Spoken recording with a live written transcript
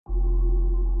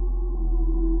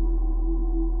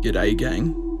G'day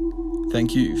gang.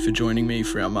 Thank you for joining me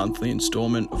for our monthly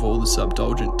instalment of all the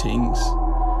Subdulgent tings.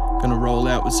 Gonna roll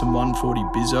out with some 140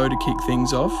 Bizzo to kick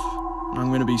things off. And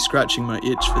I'm gonna be scratching my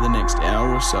itch for the next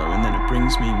hour or so, and then it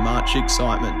brings me much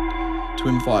excitement to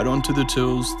invite onto the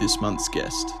tools this month's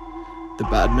guest. The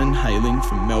badman hailing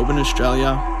from Melbourne,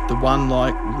 Australia, the one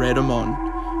like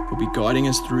Redamon, will be guiding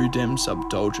us through dem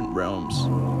Subdulgent realms.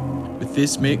 With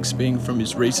this mix being from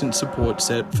his recent support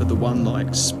set for the one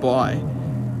like Spy,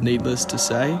 needless to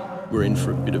say, we're in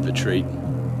for a bit of a treat.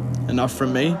 Enough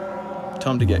from me,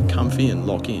 time to get comfy and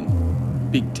lock in.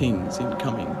 Big tings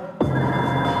incoming.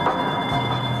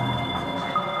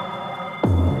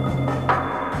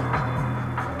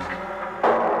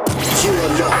 You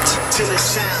are locked to the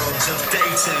sounds of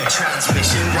Data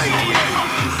Transmission Radio.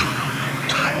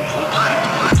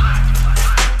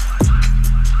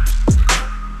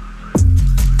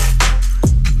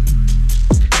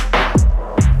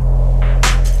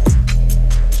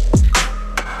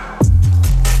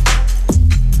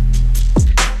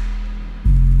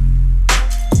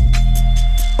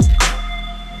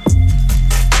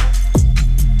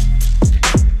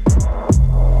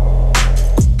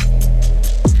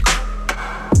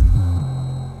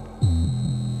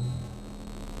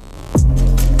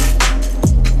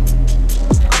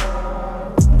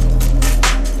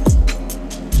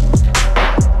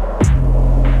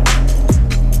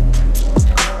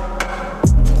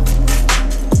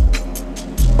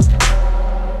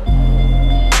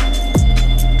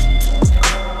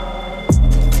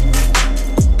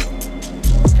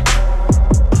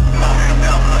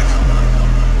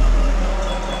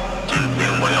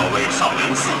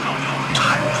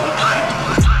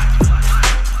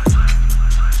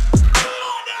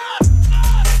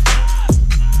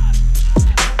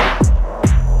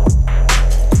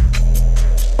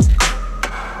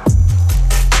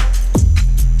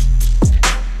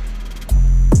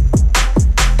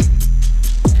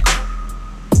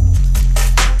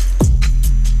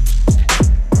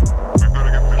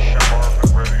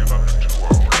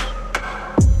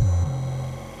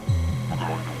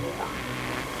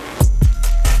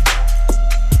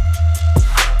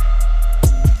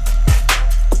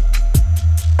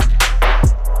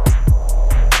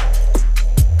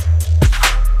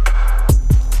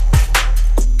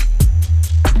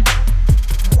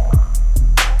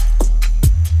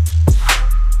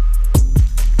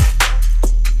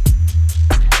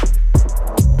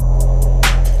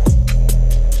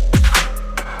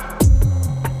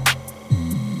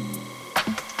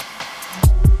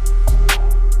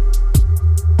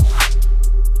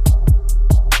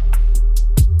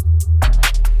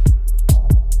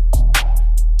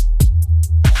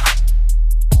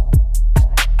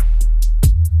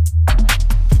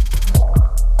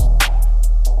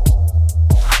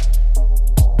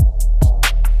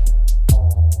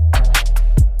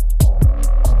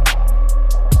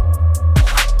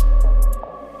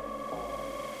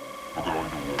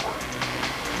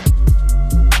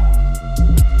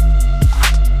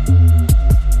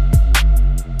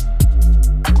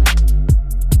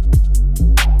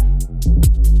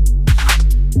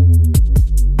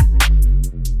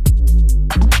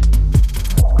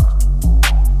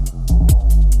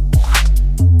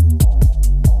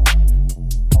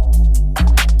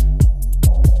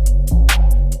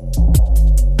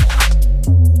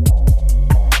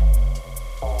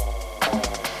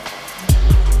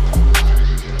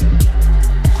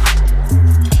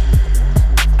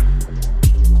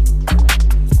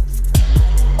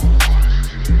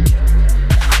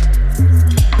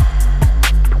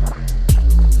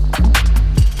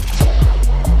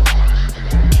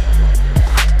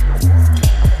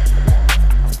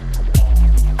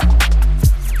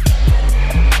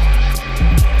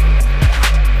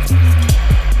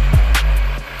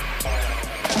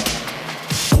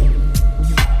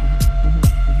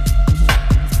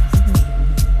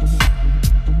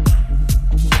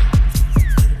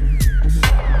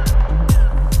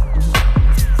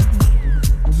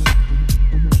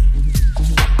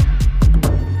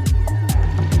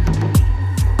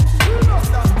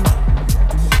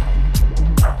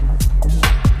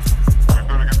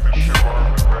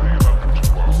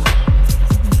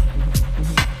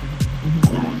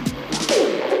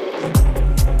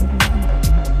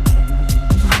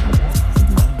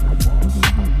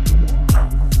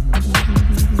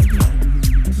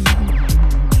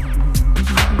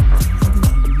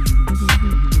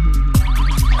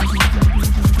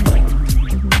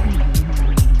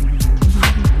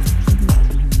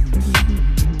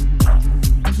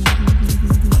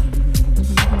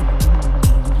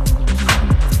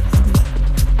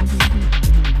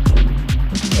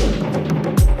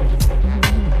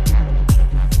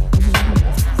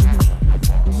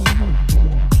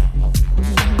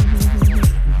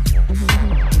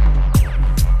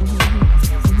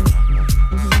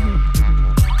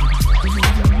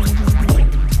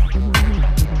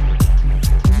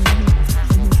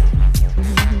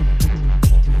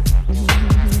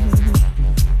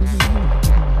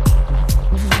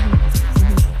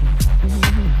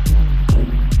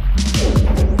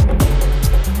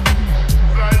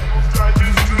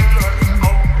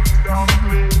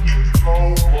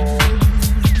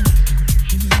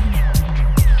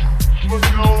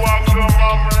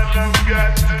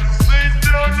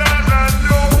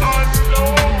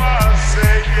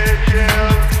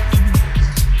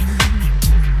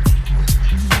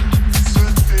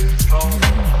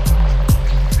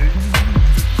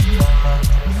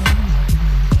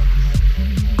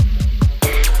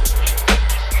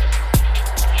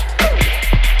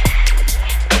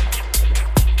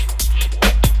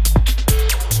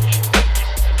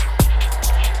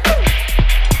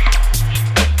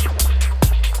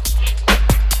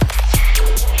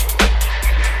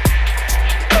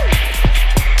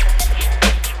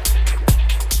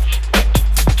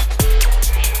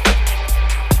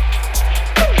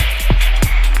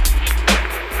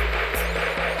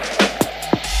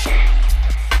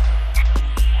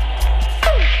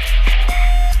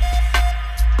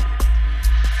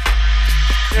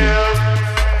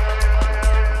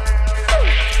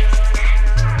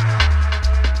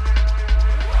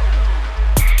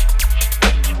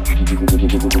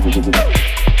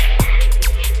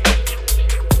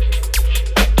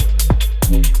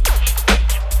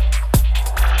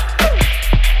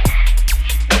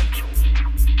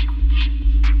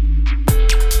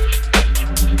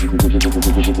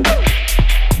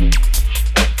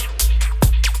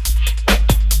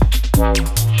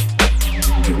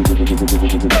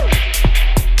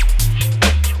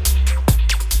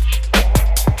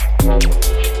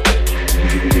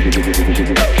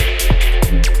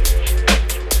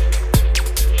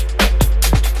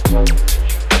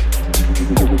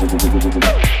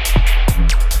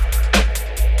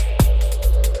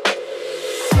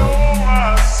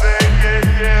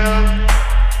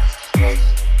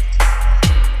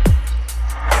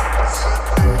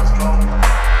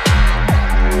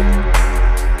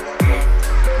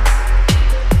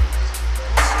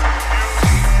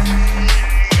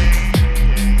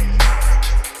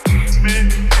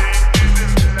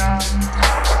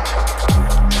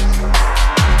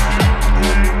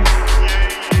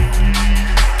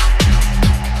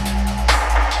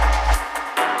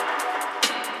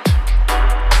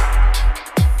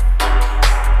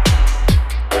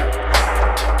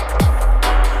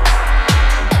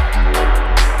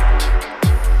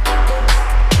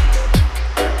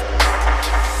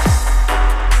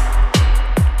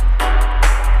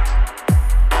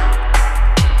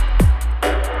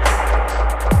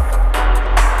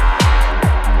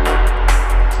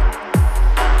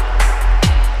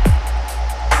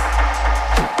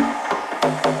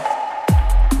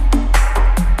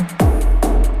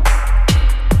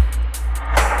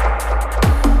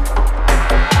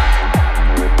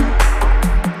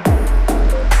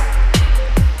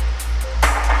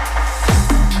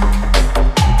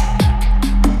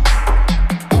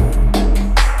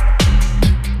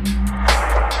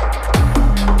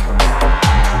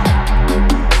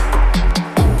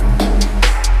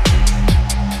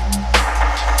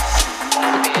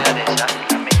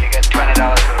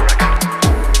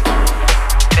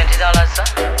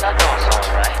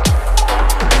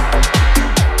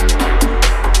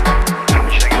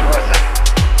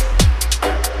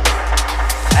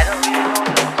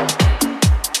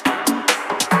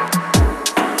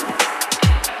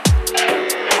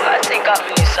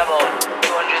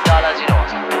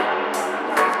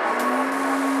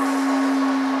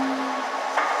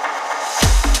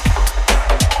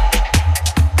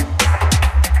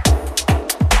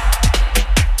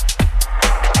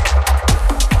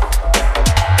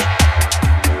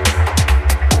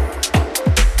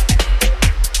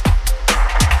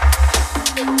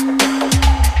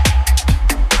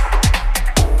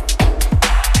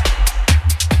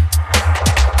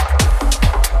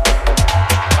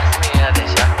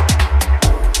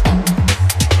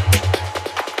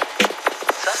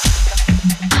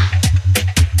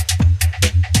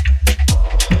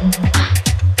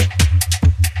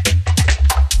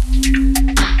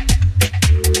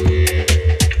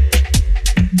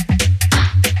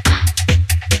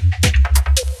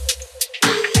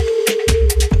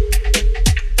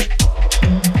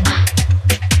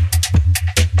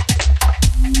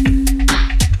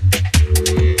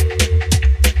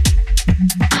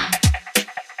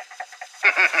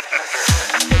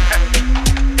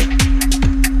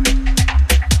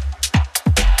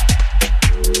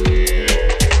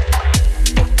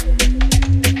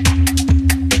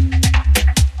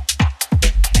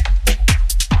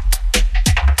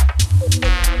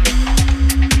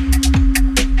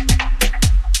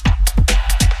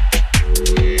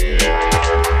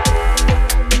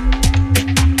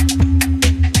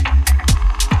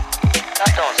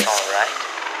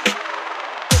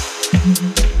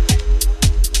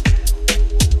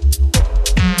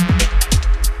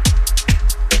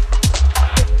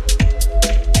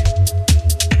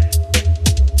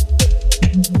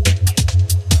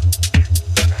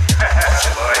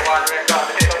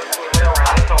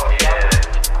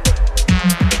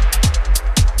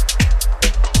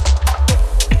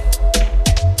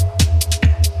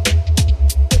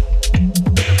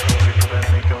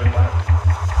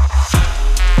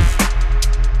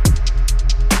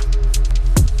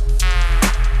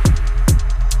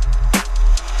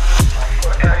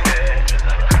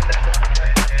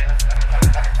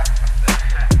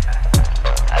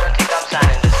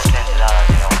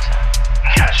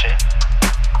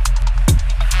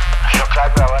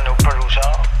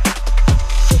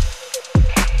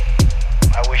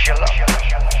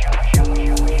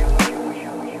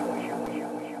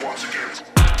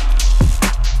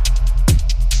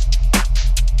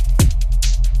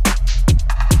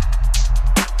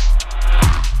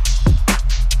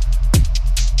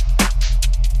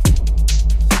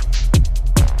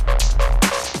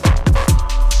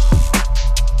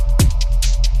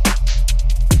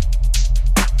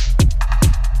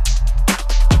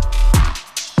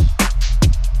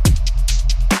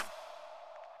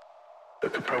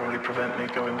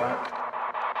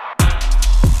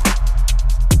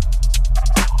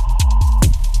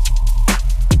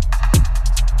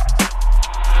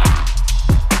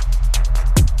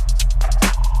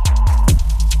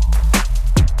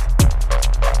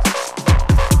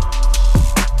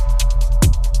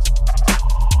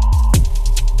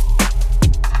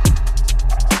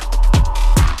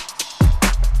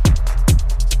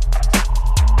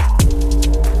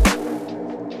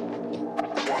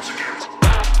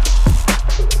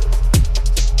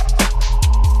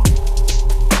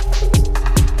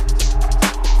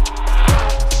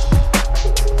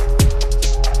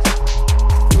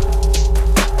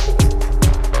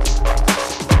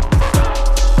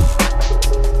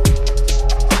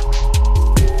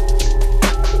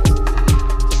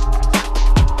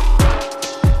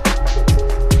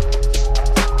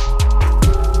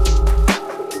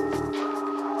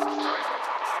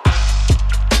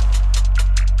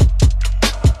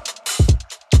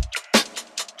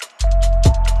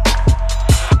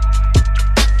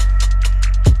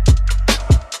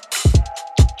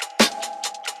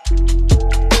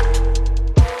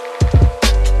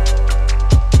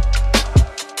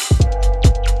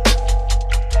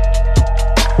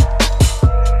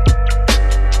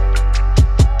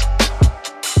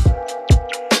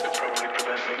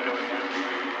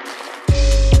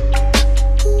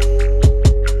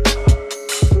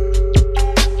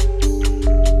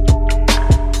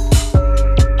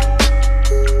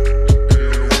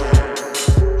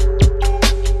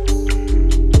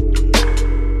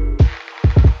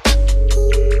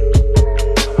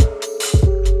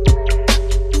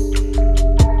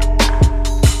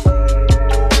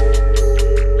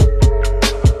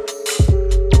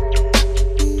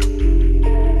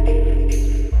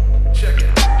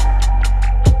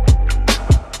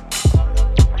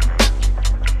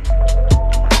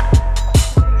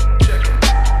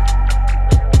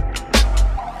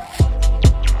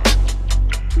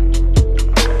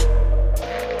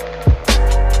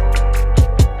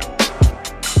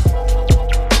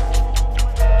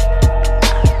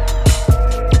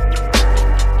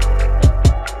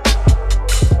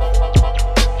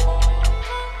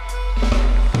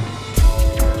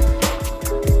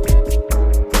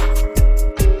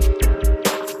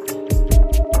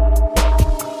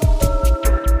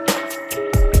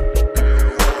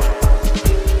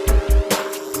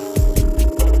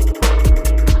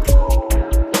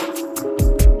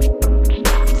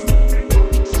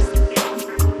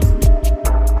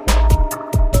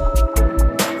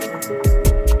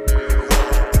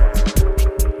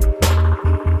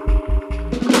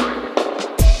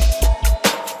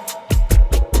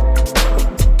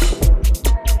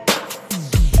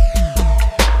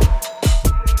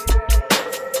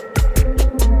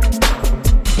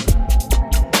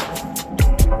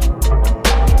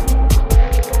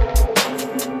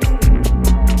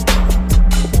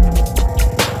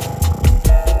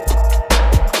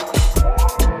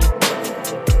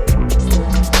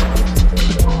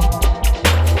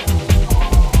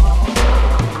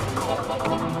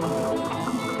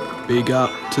 Big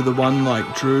up to the one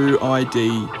like Drew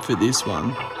ID for this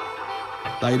one.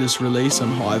 Latest release on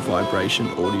High Vibration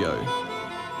Audio.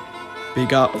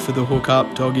 Big up for the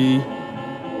hookup, doggy.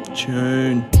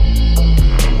 Tune.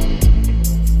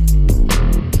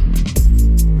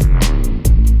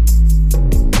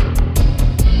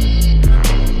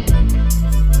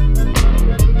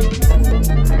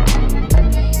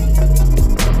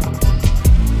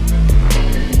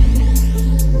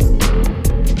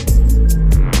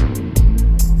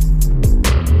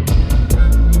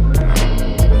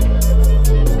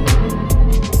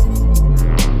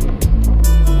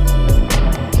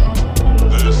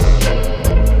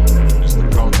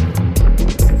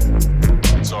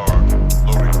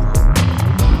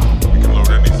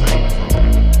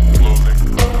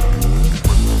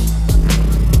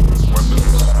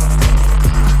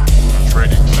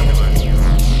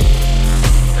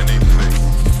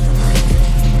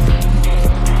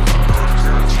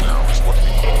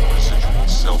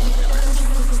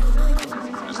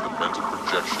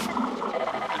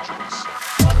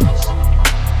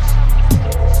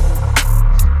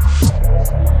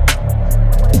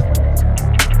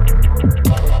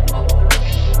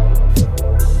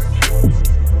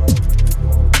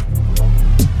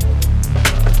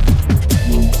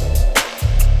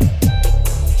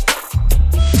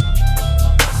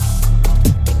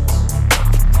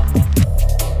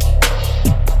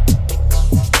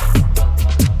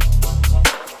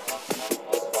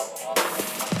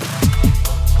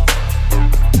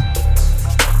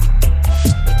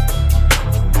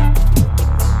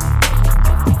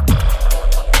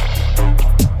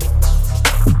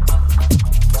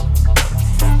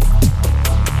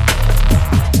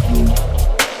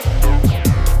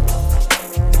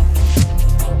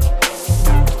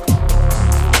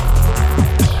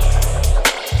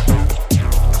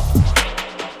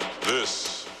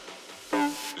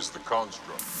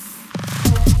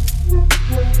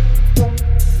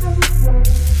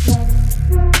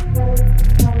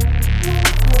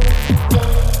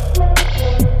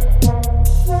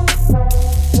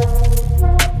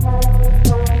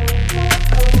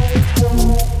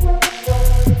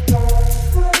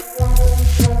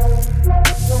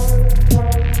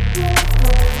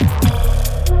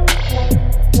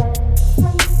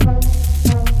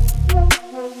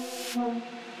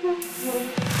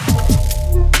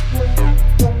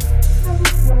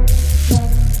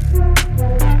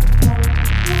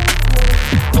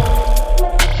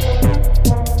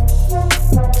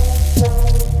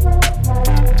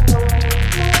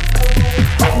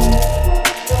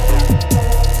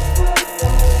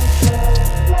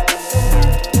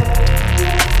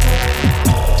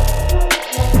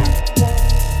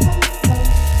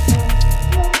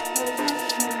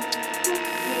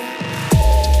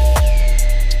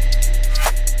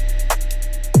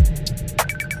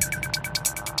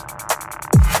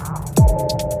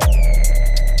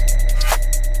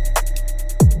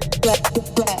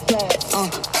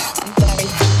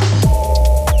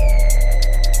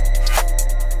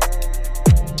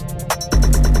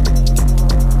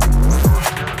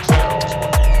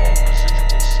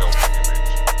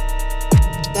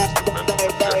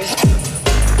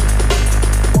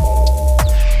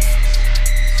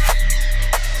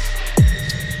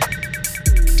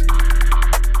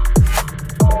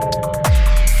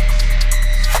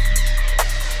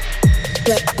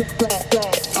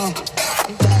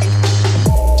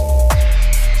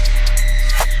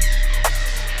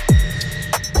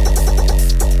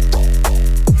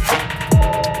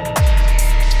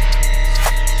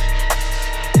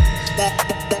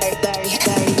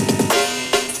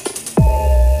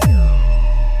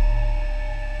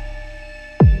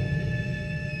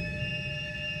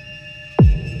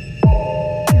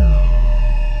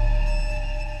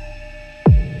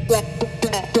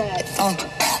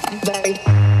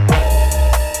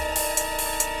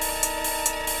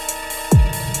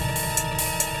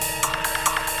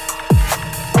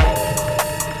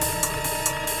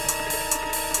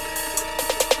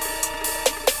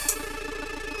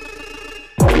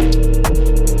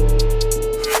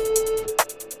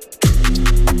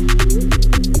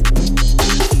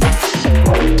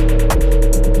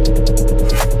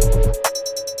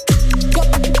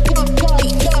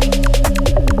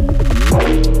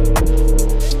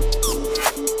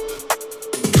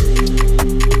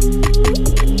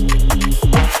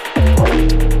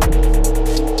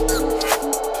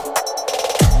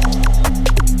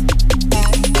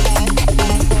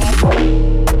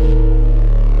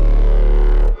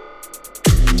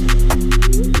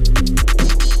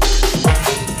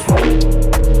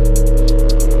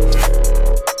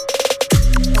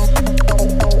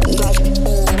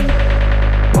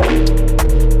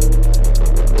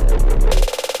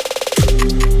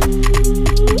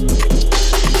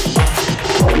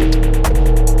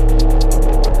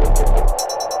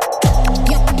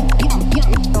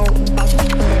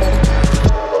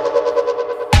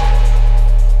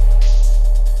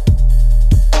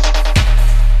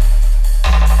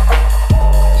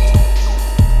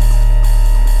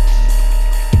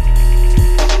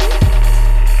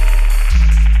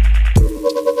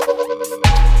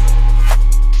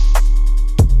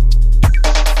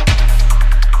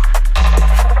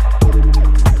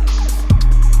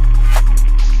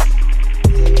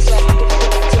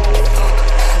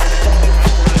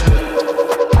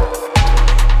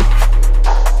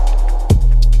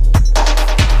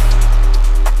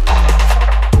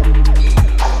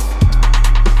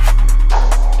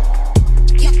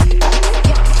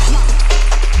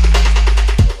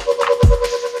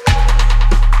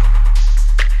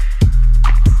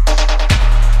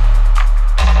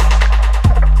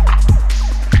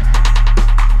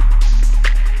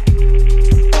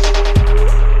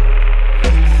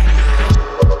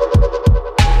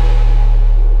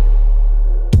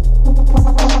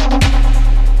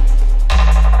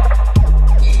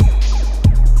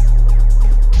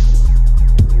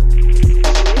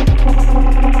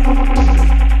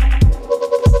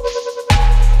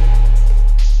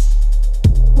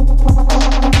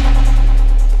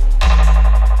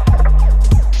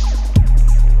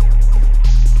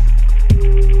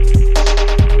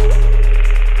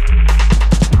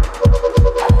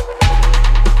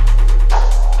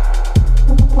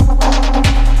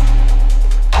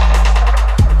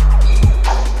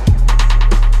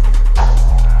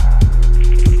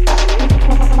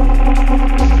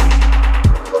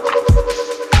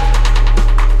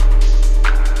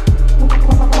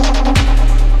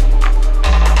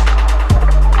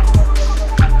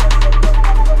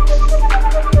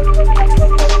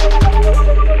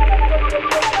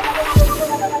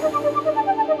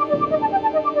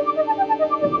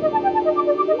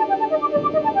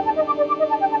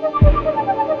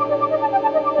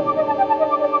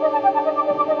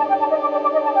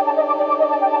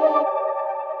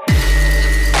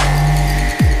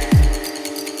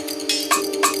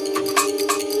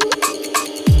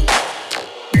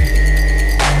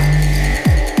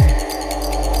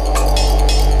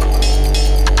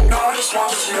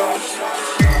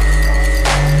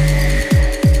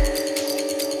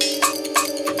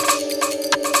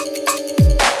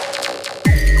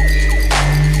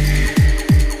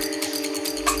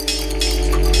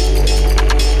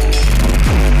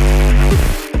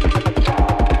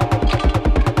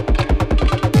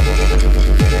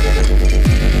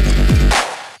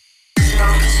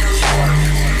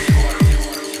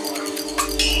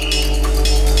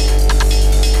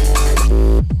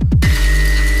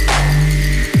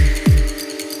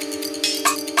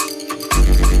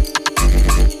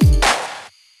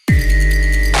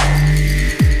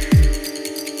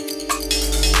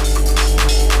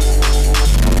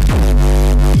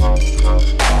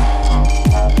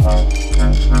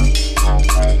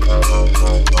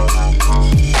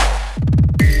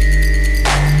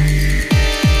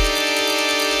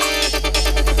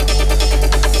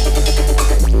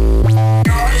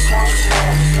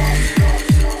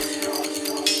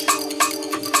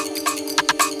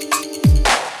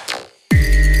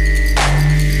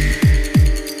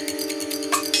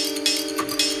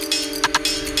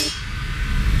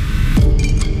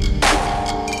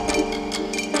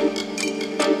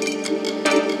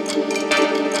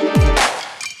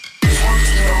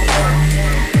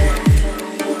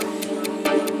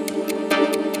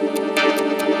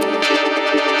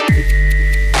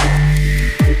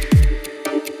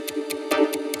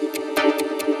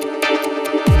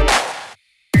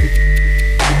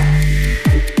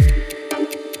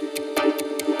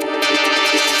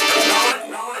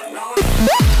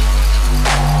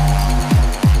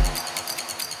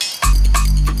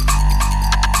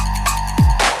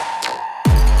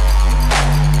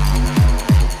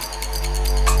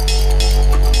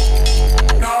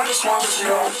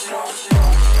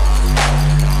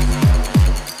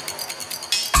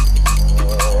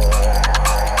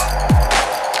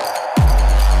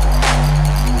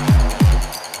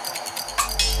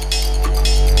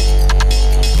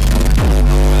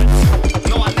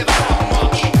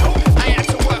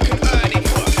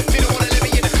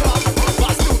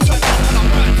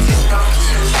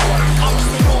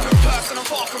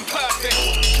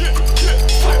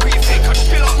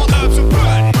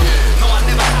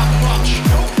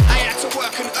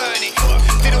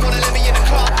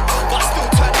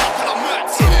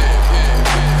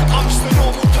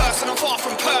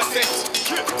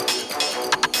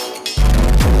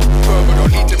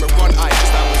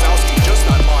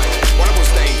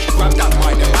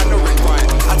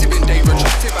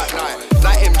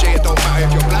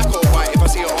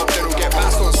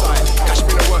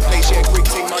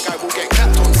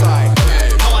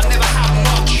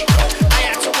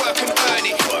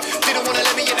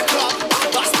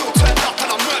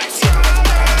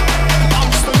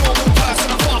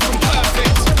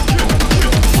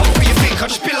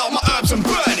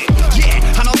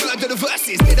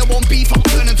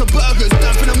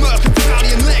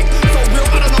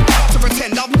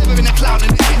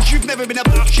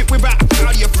 talk shit without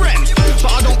all your friends.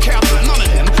 But I don't care about none of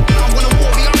them. I'm gonna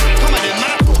war me, I might come at them,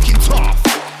 man, I'm talking tough.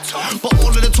 But all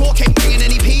of the talk ain't bringing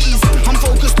any peas. I'm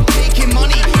focused on making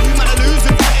money. You man are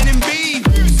losing, fighting in B.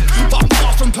 But I'm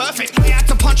far from perfect. I had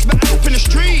to punch back up in the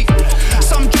street.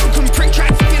 Some drunken prick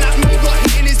tried to spin at me, got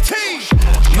hit in his teeth.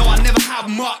 No, I never had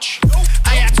much.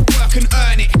 I had to work and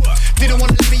earn it. Didn't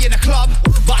want to let me in a club,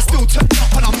 but I still turned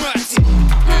up and I murked it.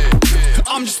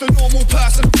 I'm just a normal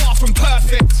person, far from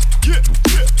perfect.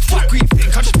 Fuck what you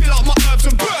think, I just fill out my herbs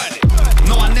and burn it.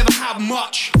 No, I never had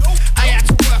much. I had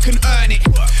to work and earn it.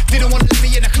 Didn't want to let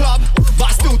me in a club, but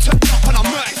I still turned up and I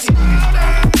murked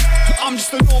it. I'm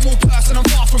just a normal person, I'm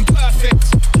far from perfect.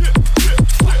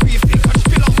 Fuck what you think, I just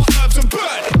fill out my herbs and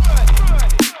burn it.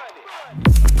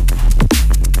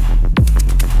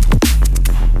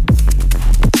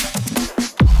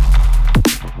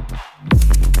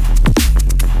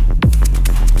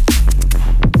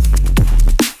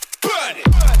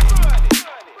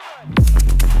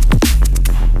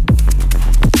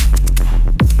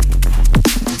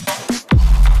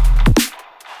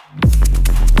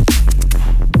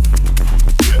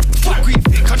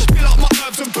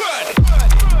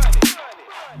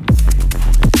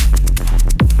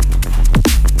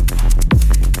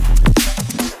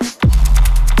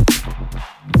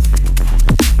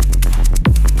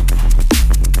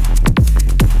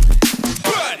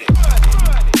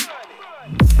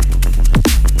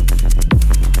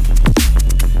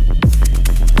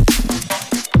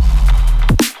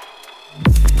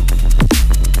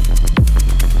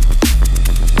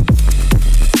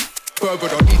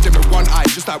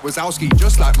 Wazowski,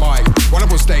 just like Mike. Run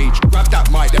up on stage, grab that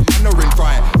mic, them man are in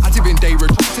fright. Active in day,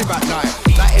 retractive at night.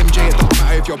 That MJ, it don't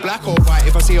matter if you're black or white.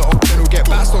 If I see it up, then we'll get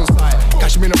bassed on sight.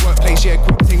 Catch him in the workplace, yeah,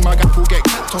 quick thing, my gap will get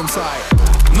capped on sight.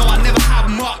 No, I never had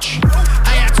much.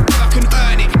 I had to work and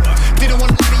earn it. Didn't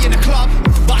want to let me in the club,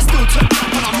 but I still turned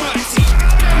up and I murked it.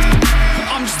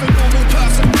 I'm just a normal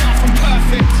person, far from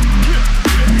perfect.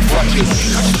 Fuck you,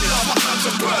 I just fill out my herbs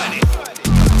and burn it.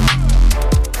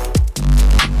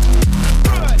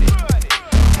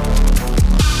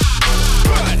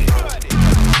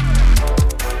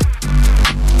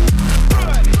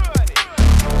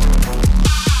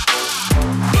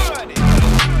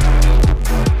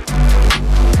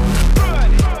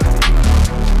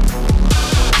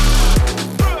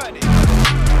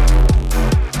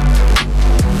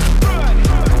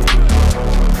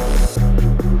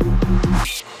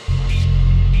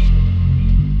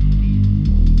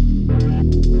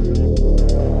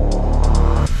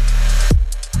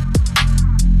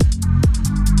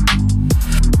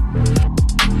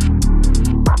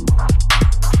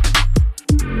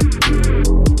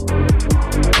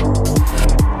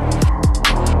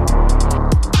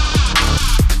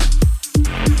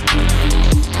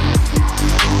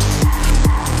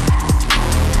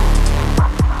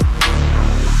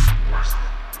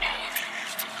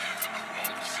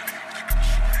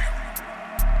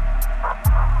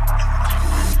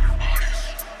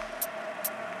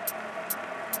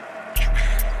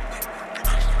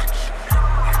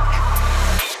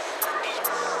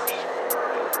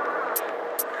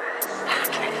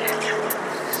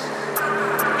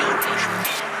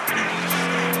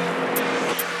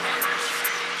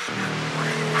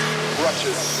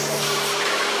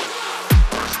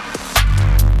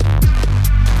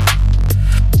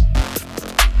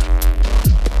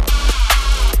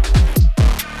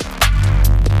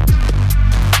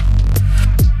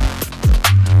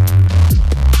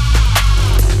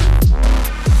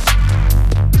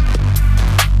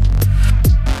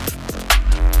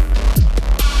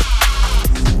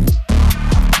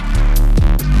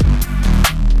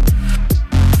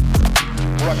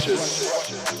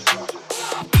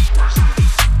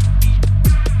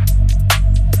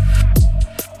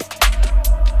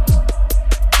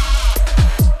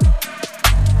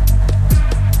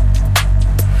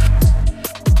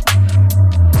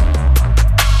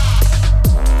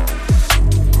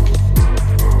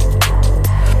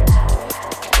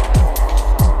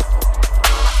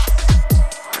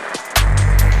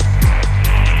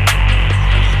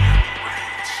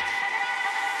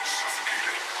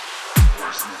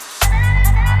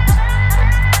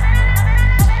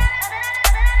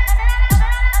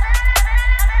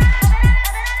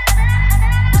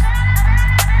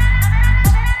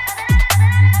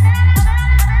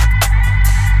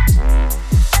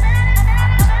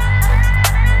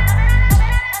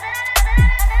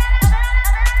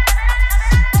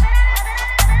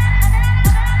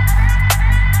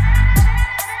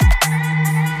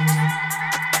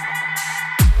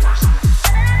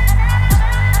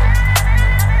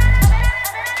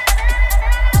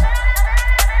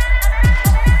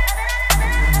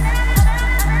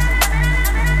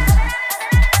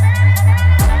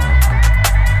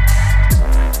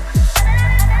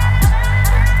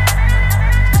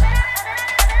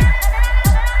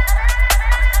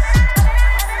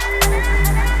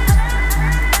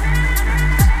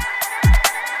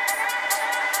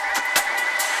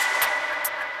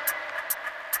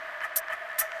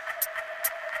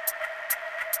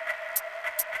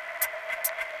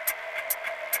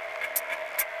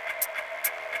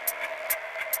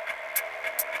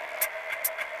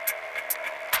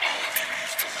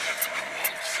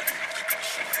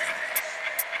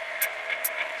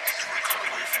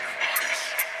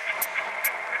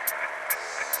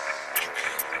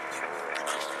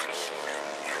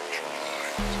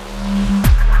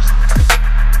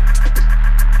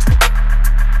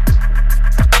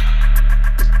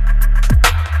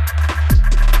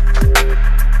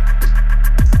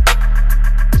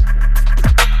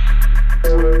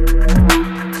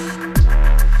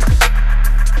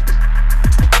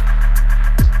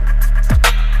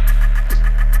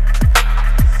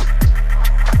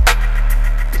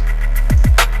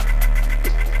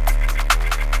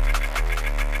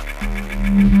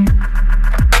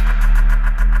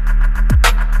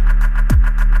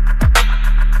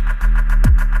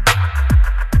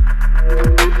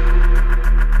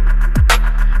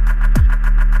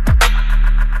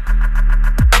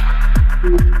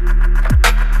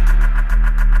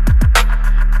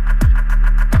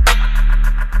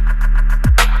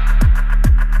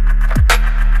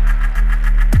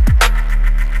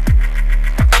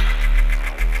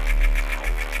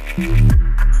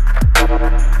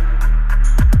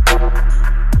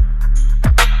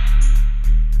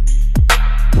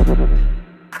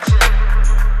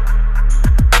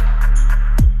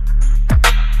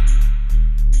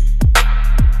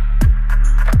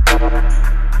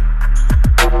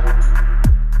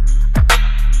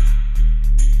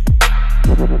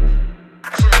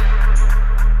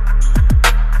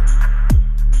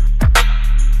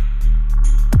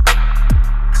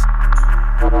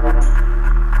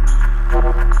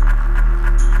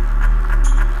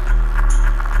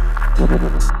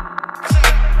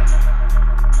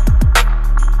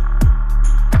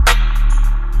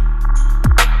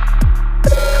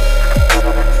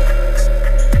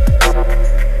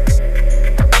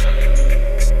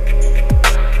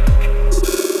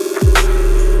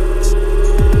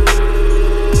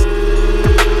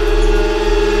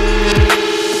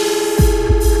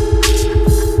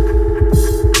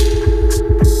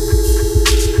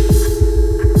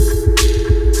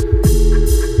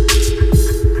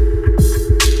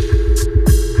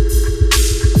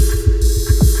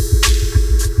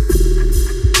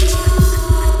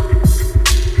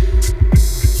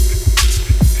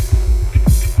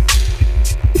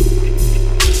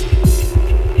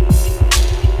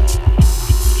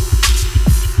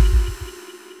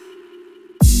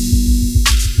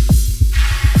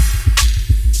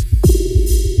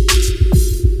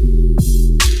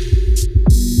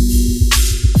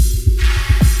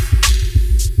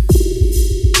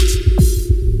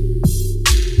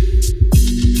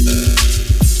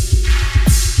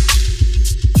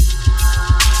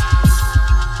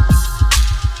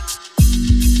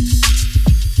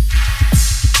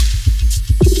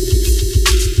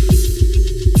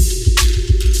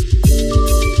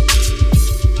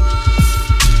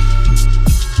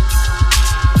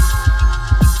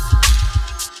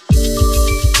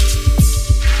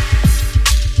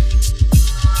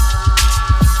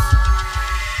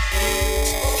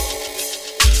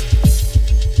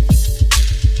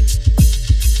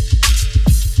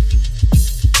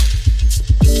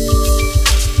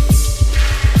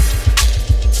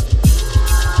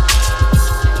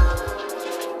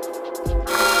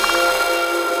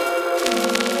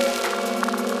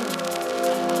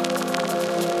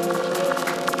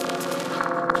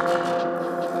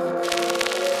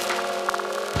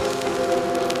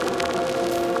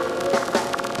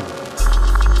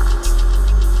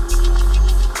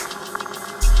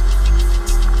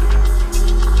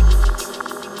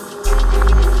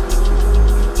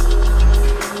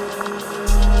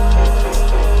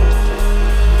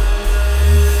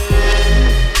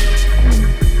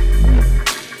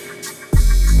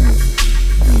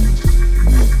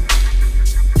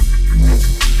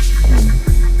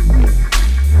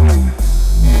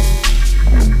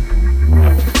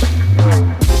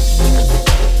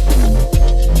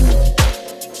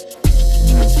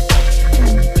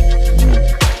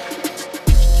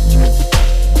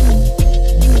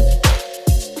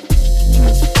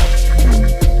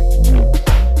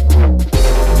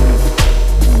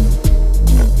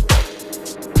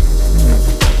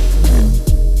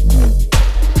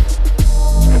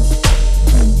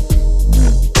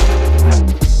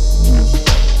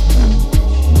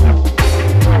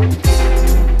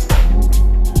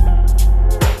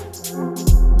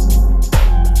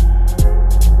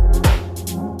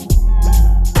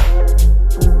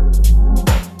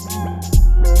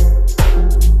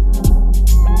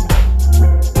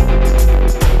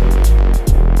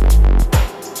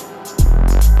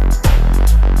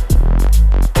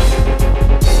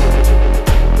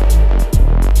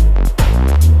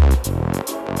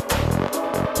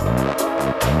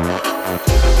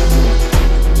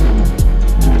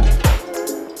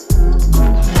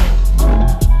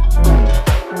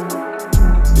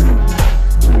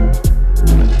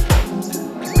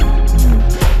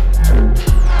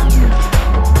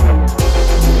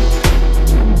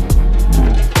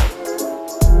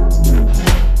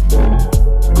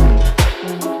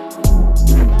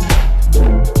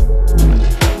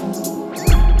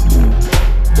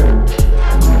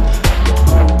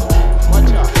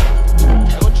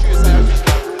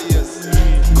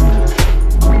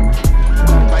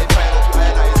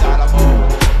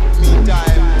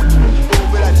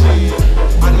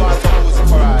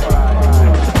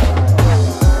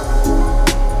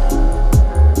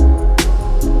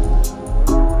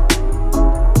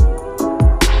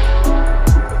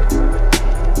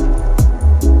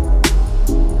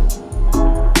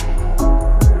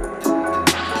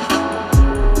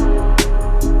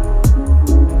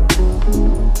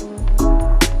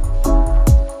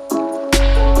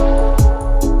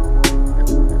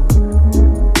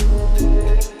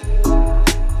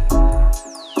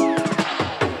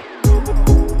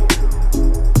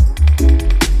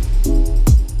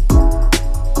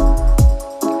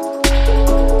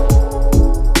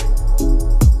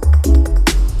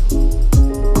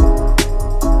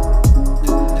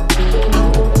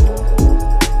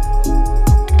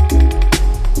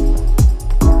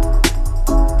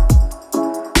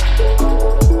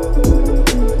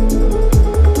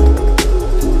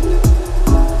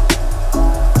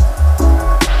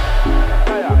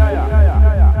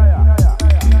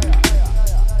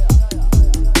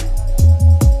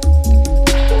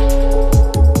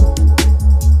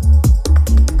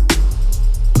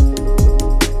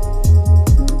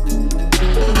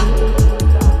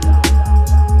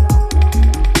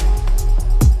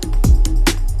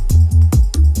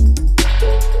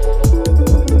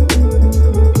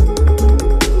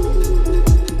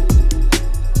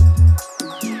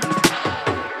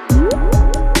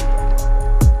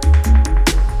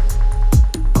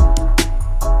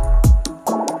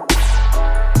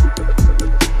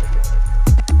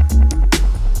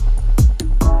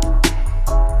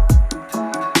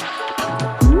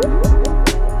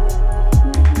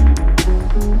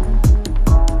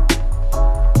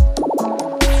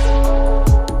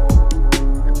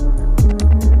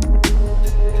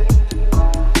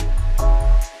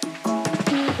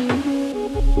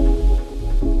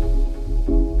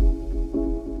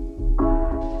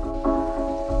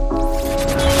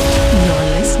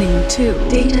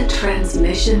 Data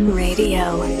Transmission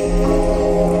Radio.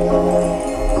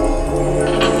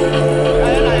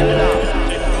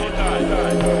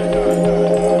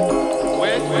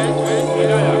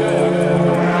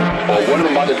 What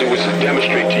I'm about to do is to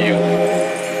demonstrate to you,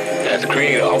 as the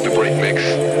creator of the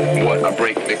BreakMix, what a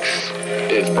BreakMix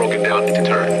is broken down into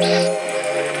terms.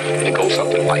 And it goes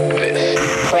something like this.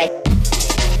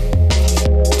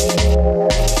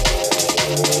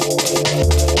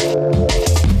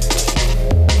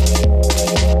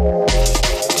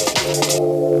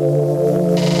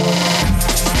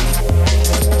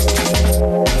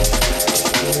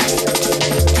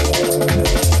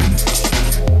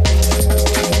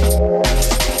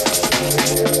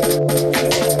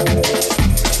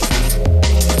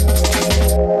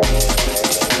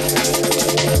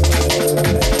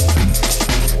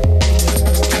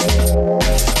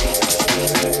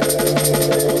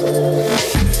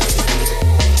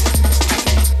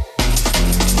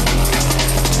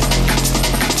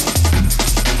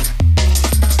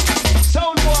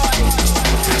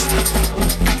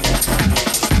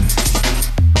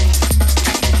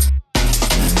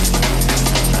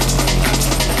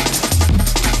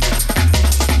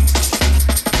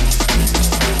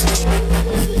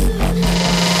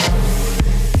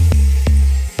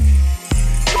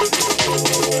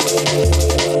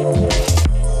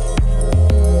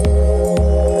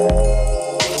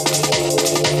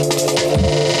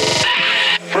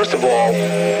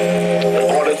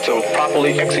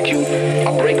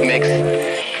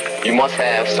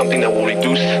 Something that will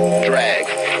reduce drag.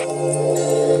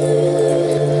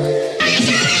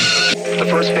 The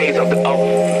first phase of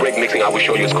break mixing I will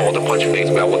show you is called the punch phase,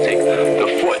 where I will take the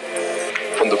foot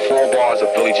from the 4 bars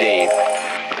of Billie Jean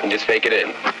and just fake it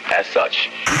in as such.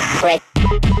 Break.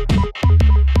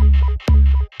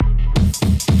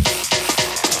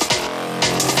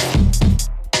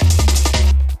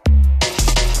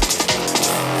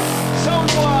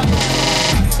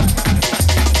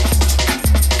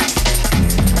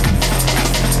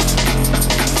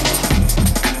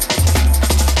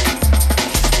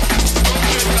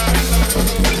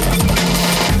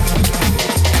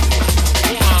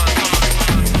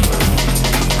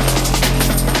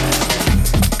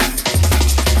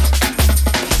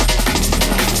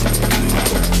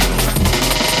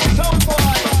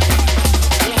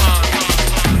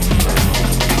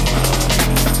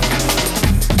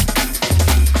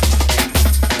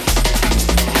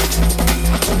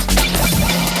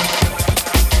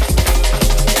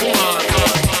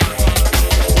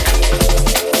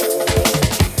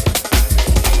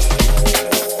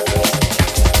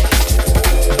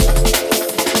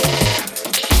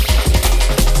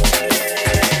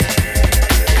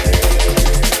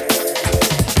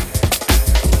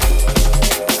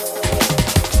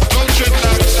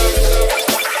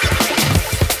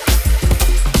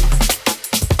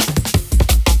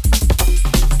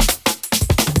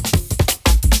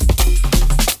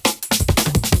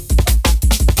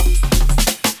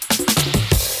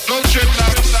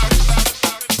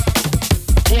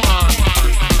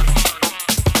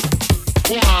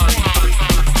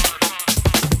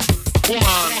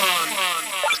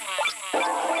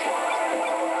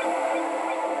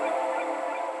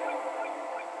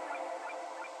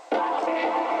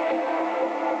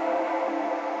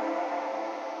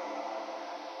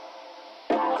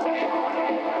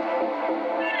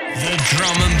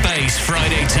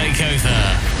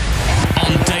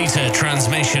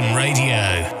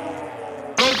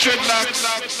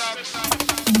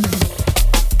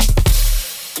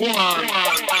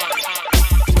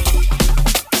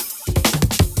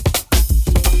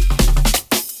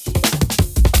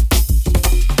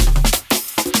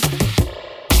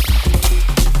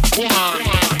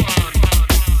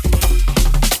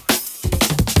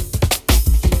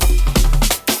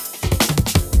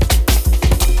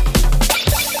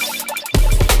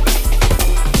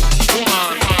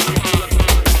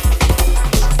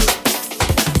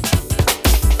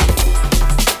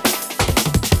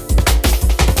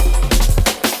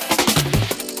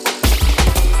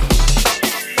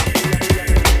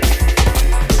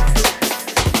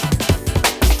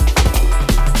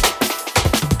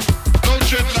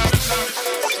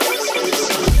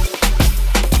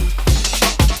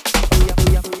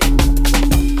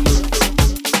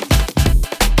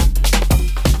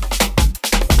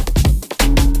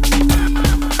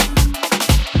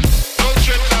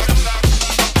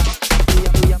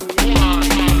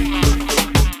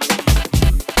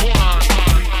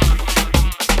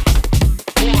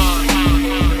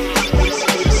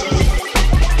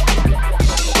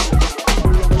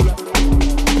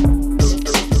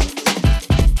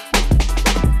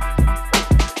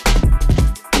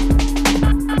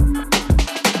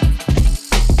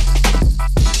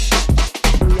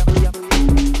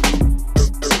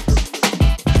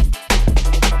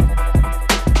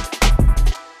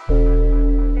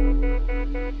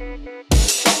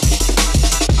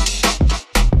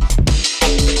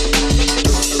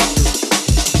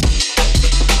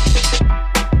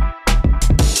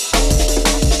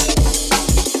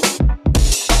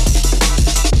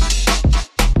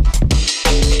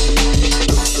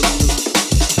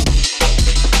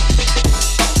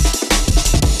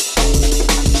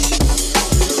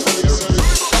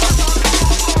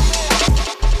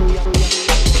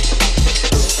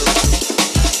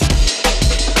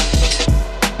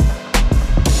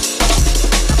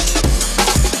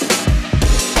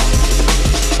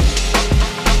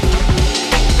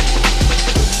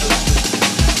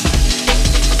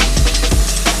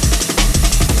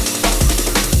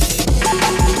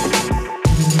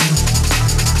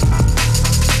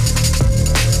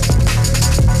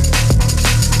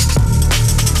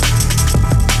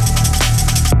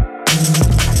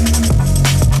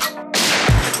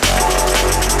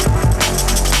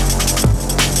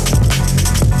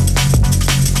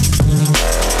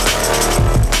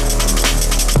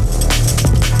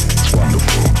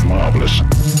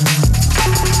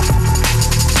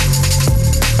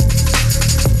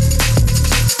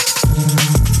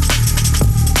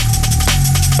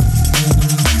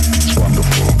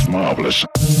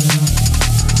 the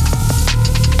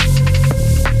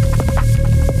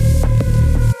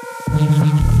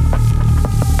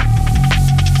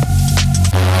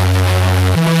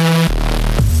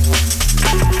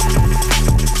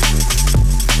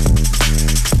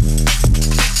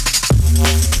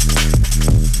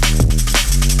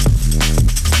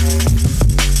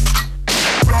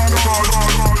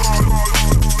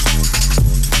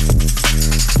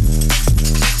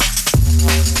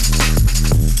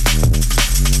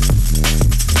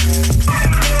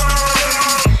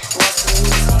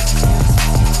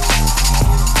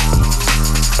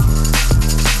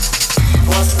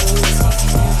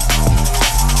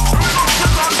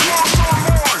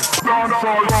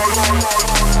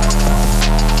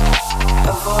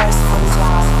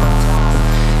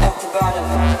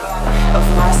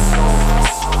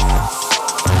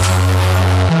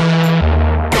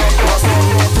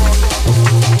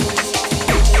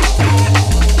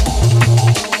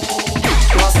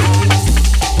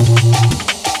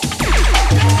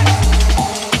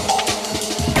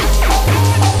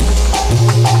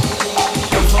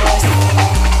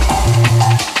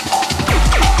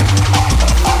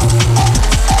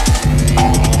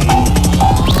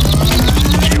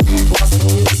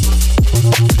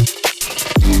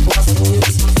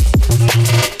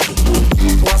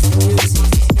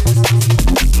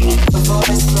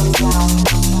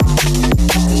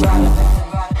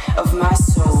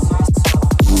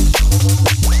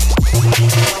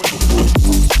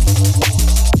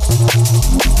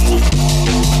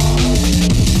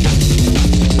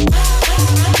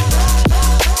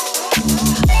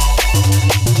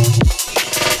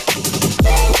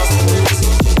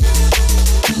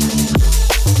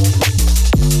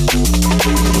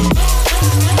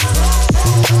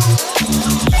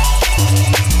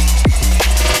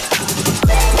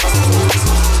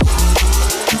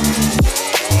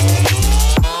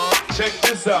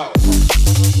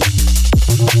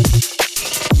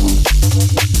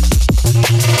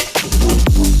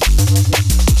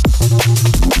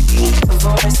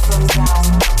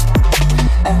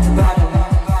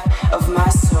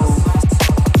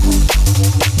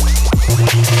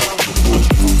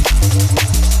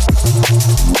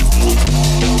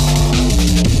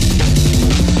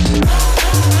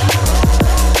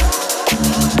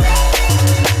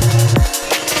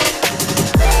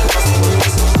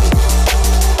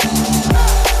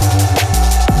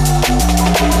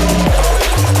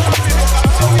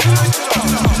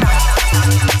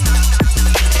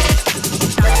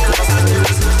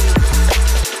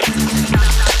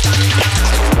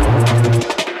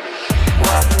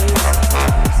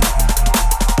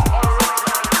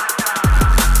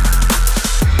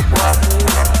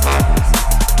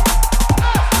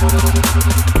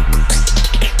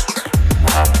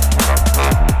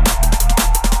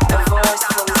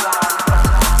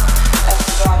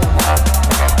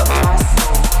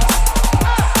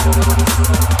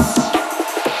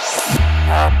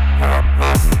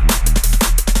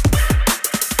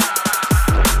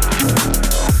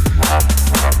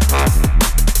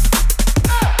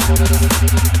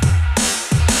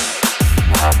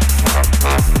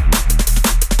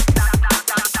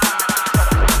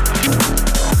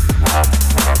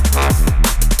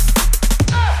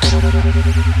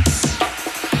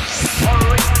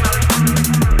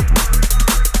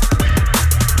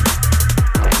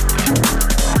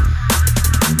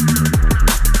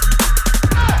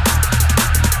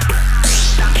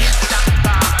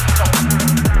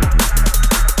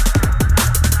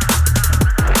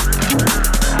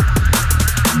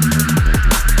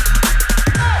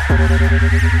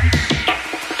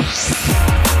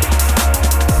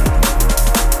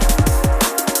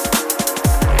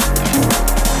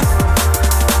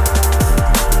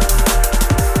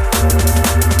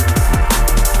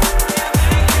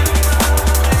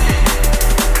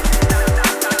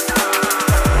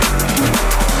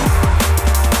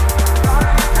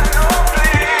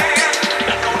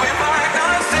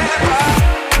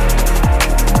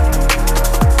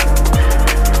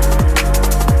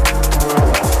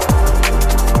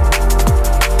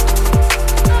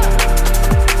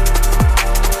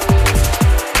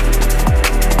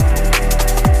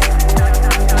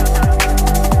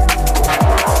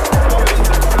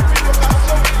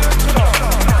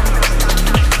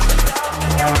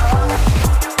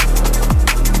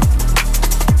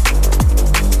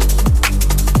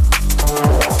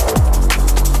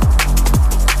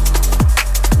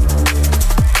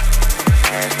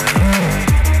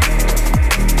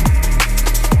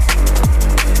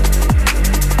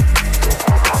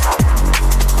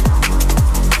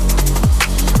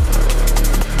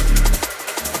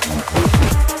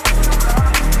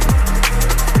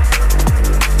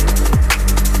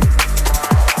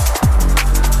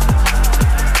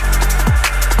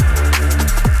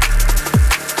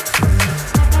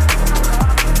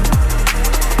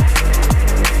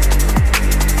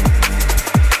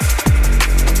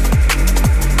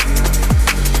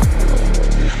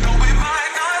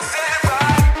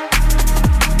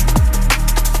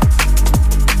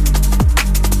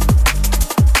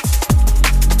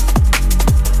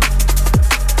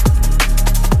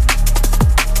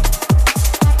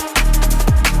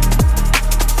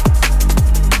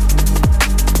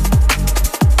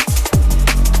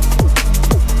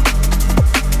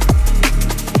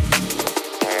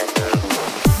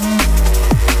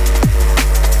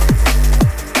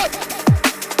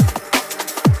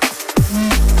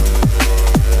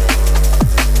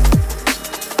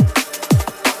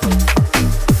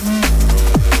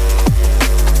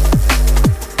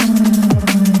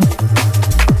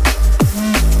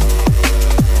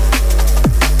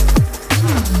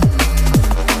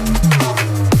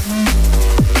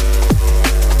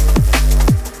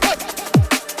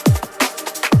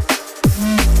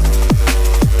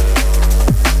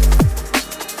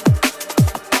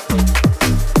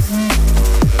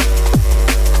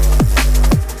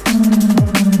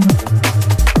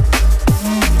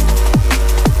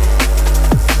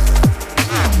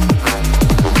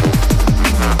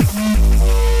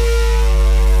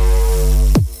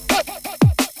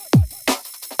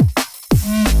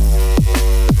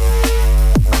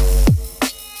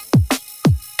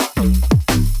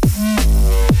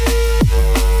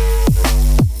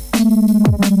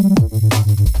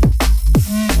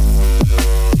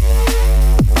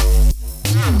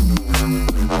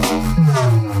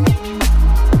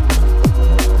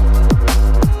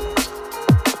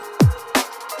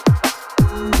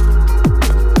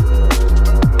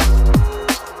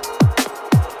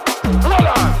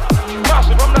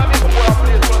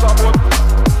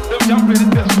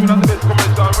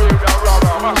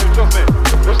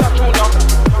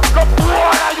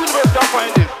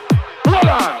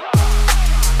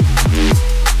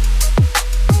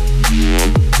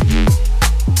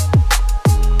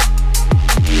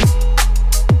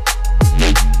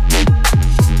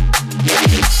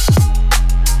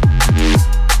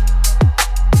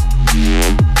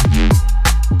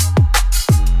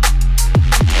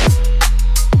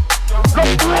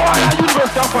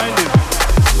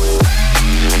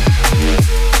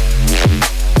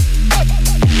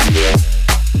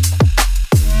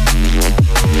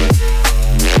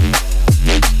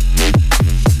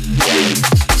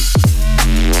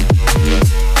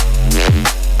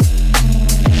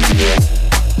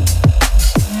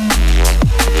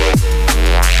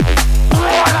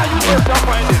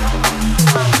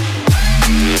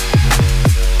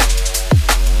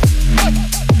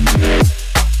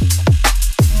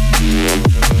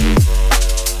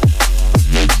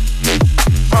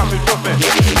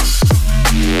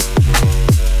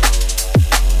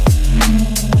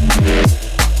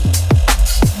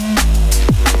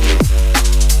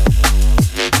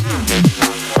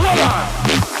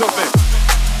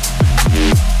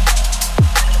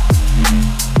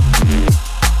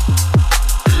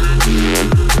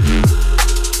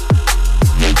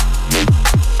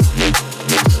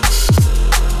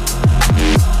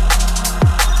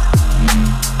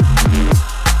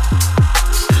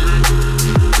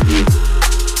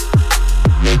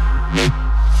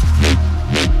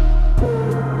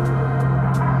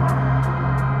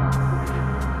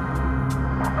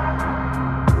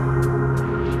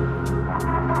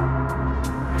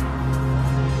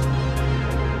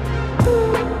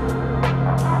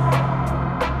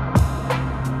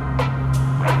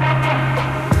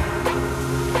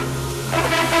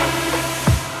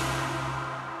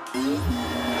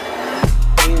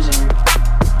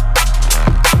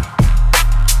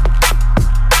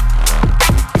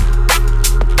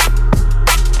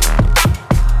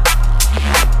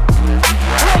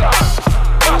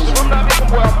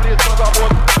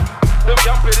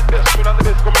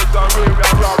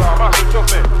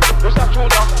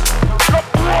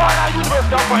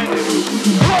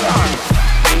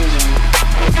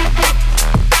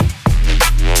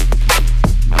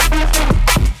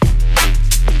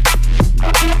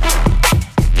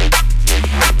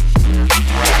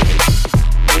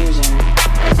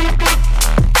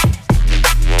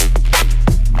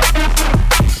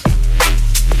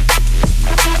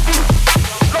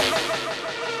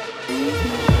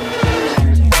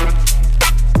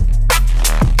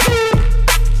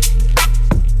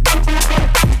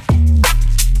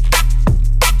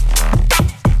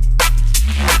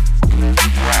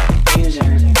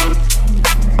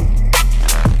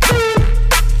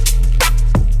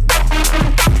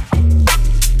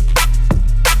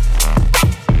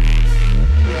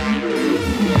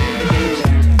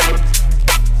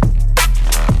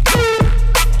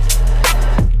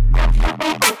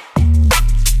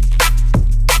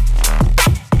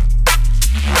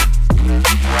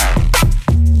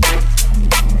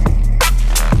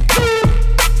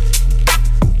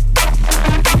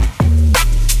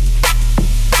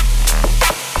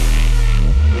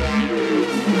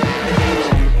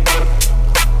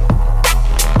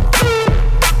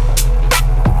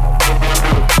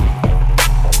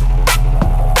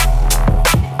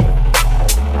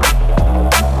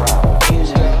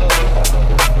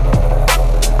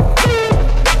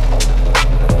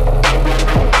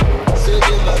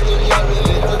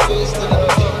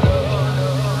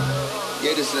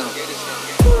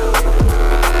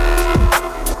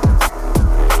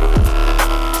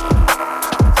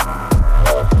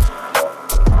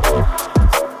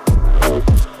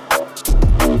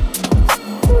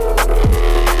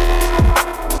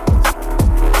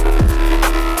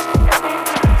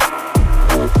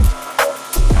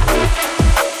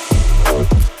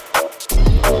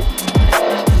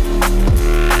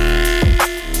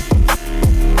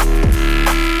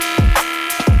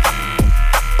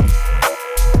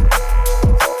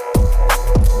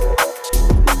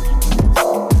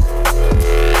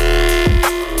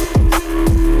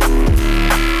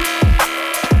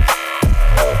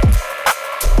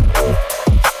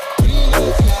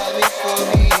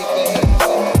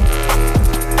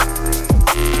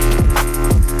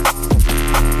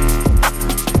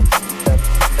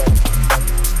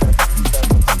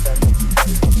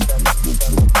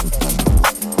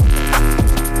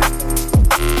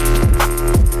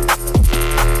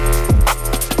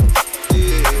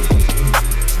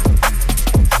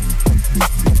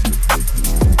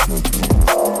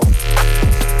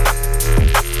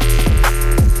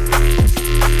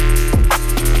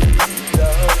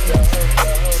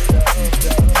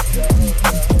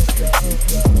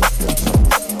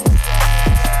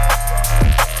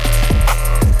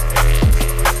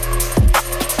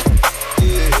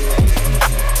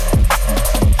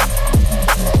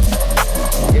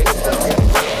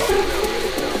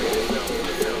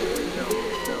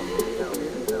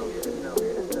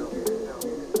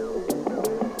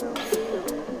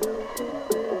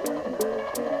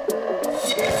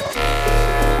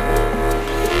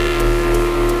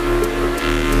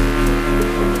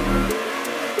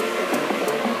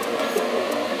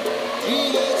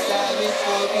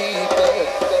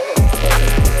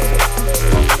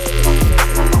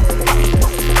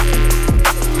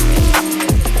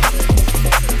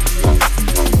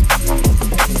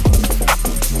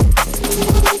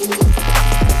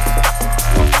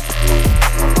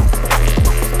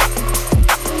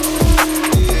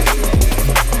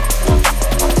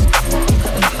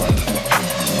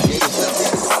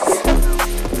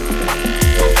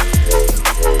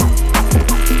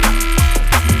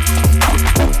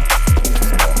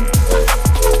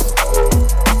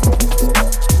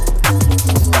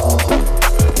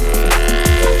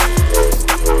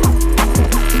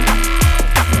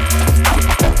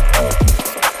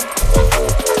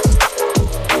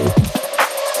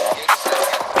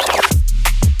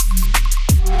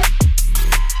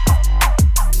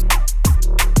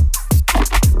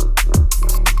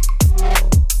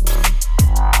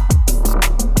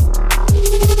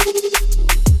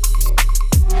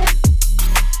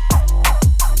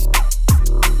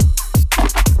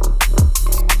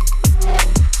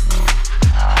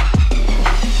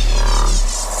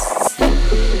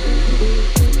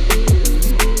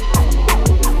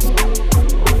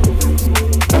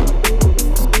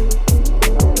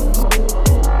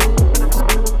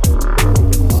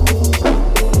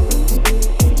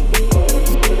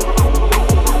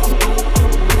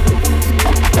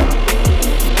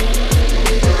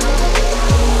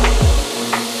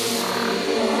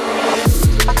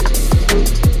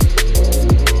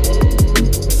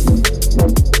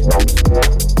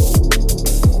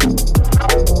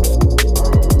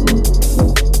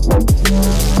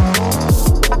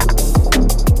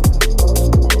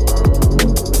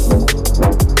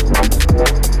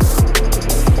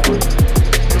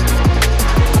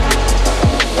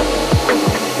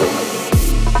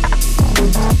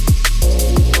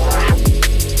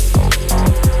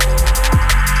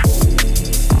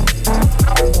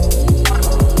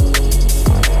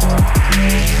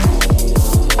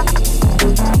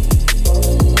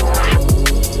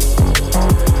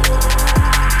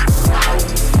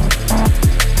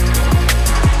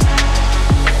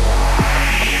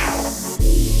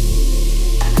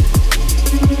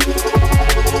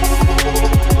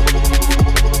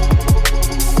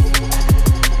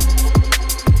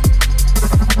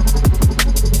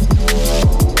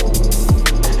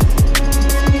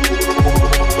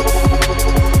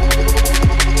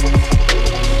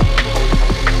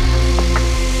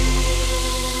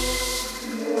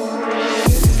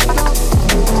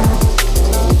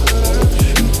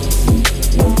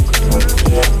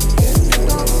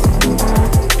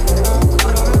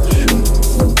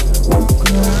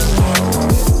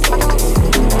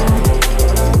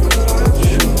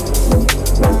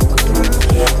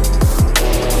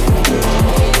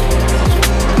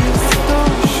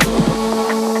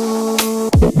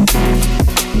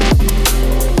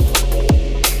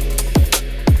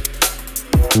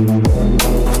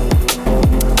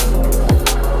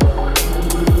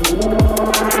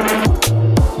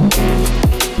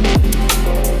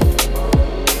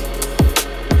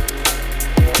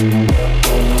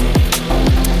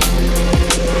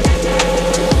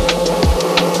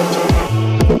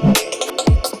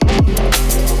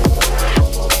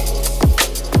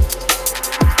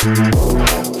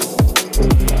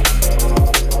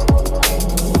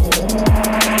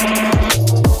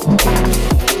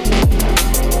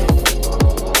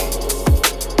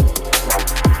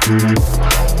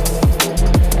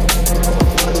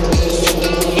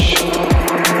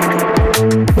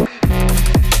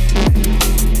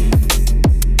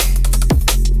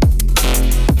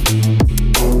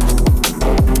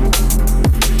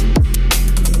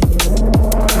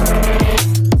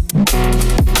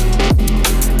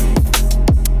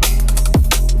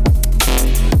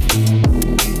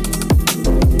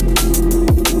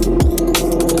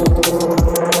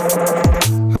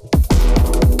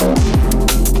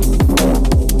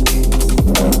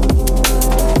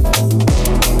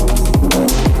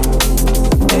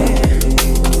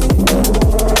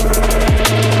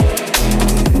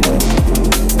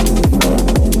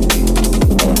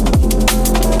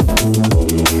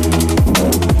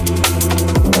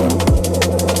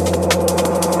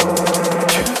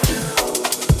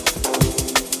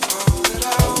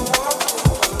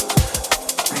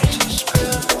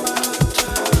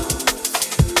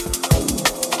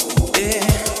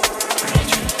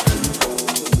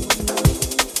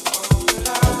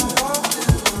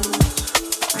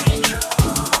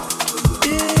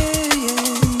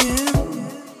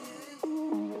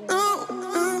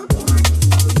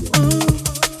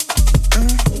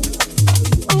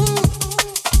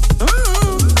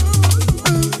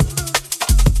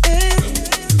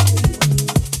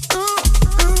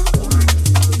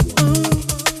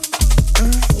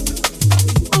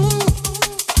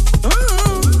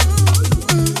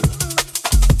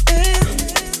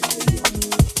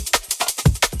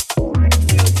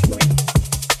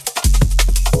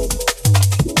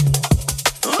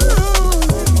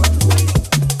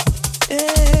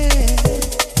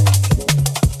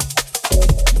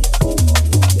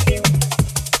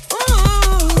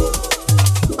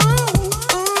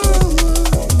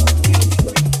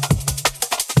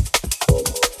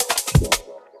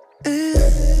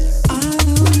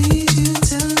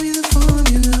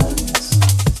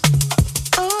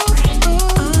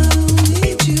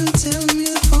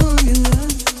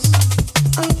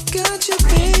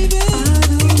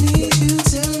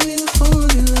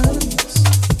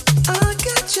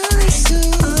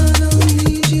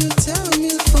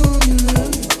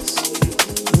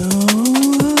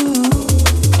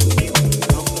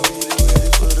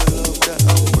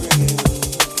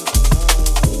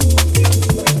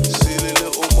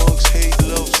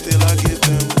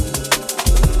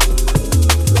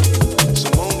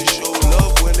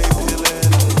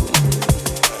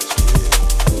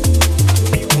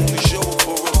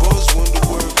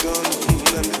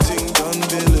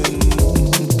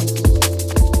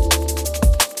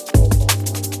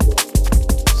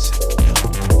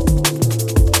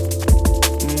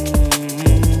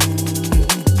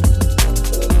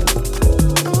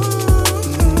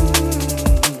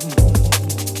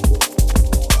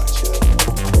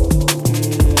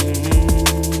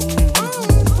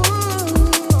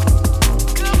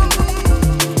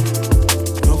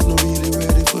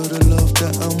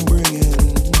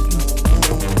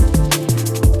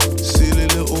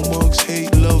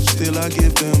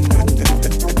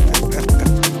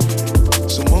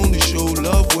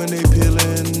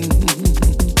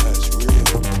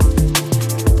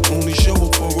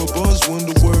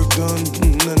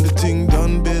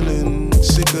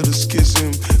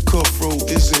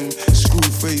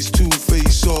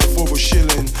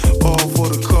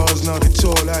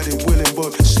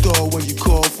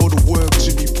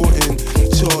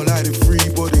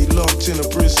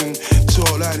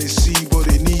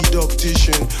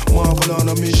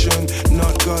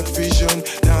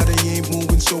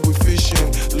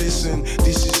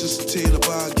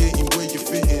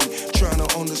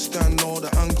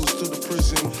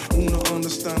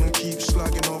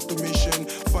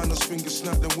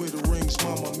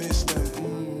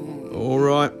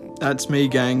That's me,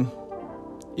 gang.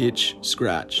 Itch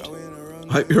scratched.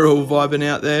 Hope you're all vibing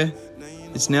out there.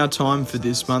 It's now time for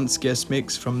this month's guest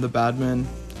mix from the Badman.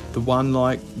 The one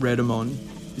like Redamon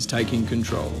is taking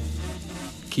control.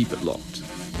 Keep it locked.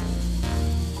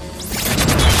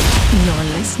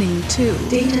 You're listening to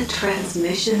Data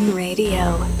Transmission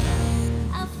Radio.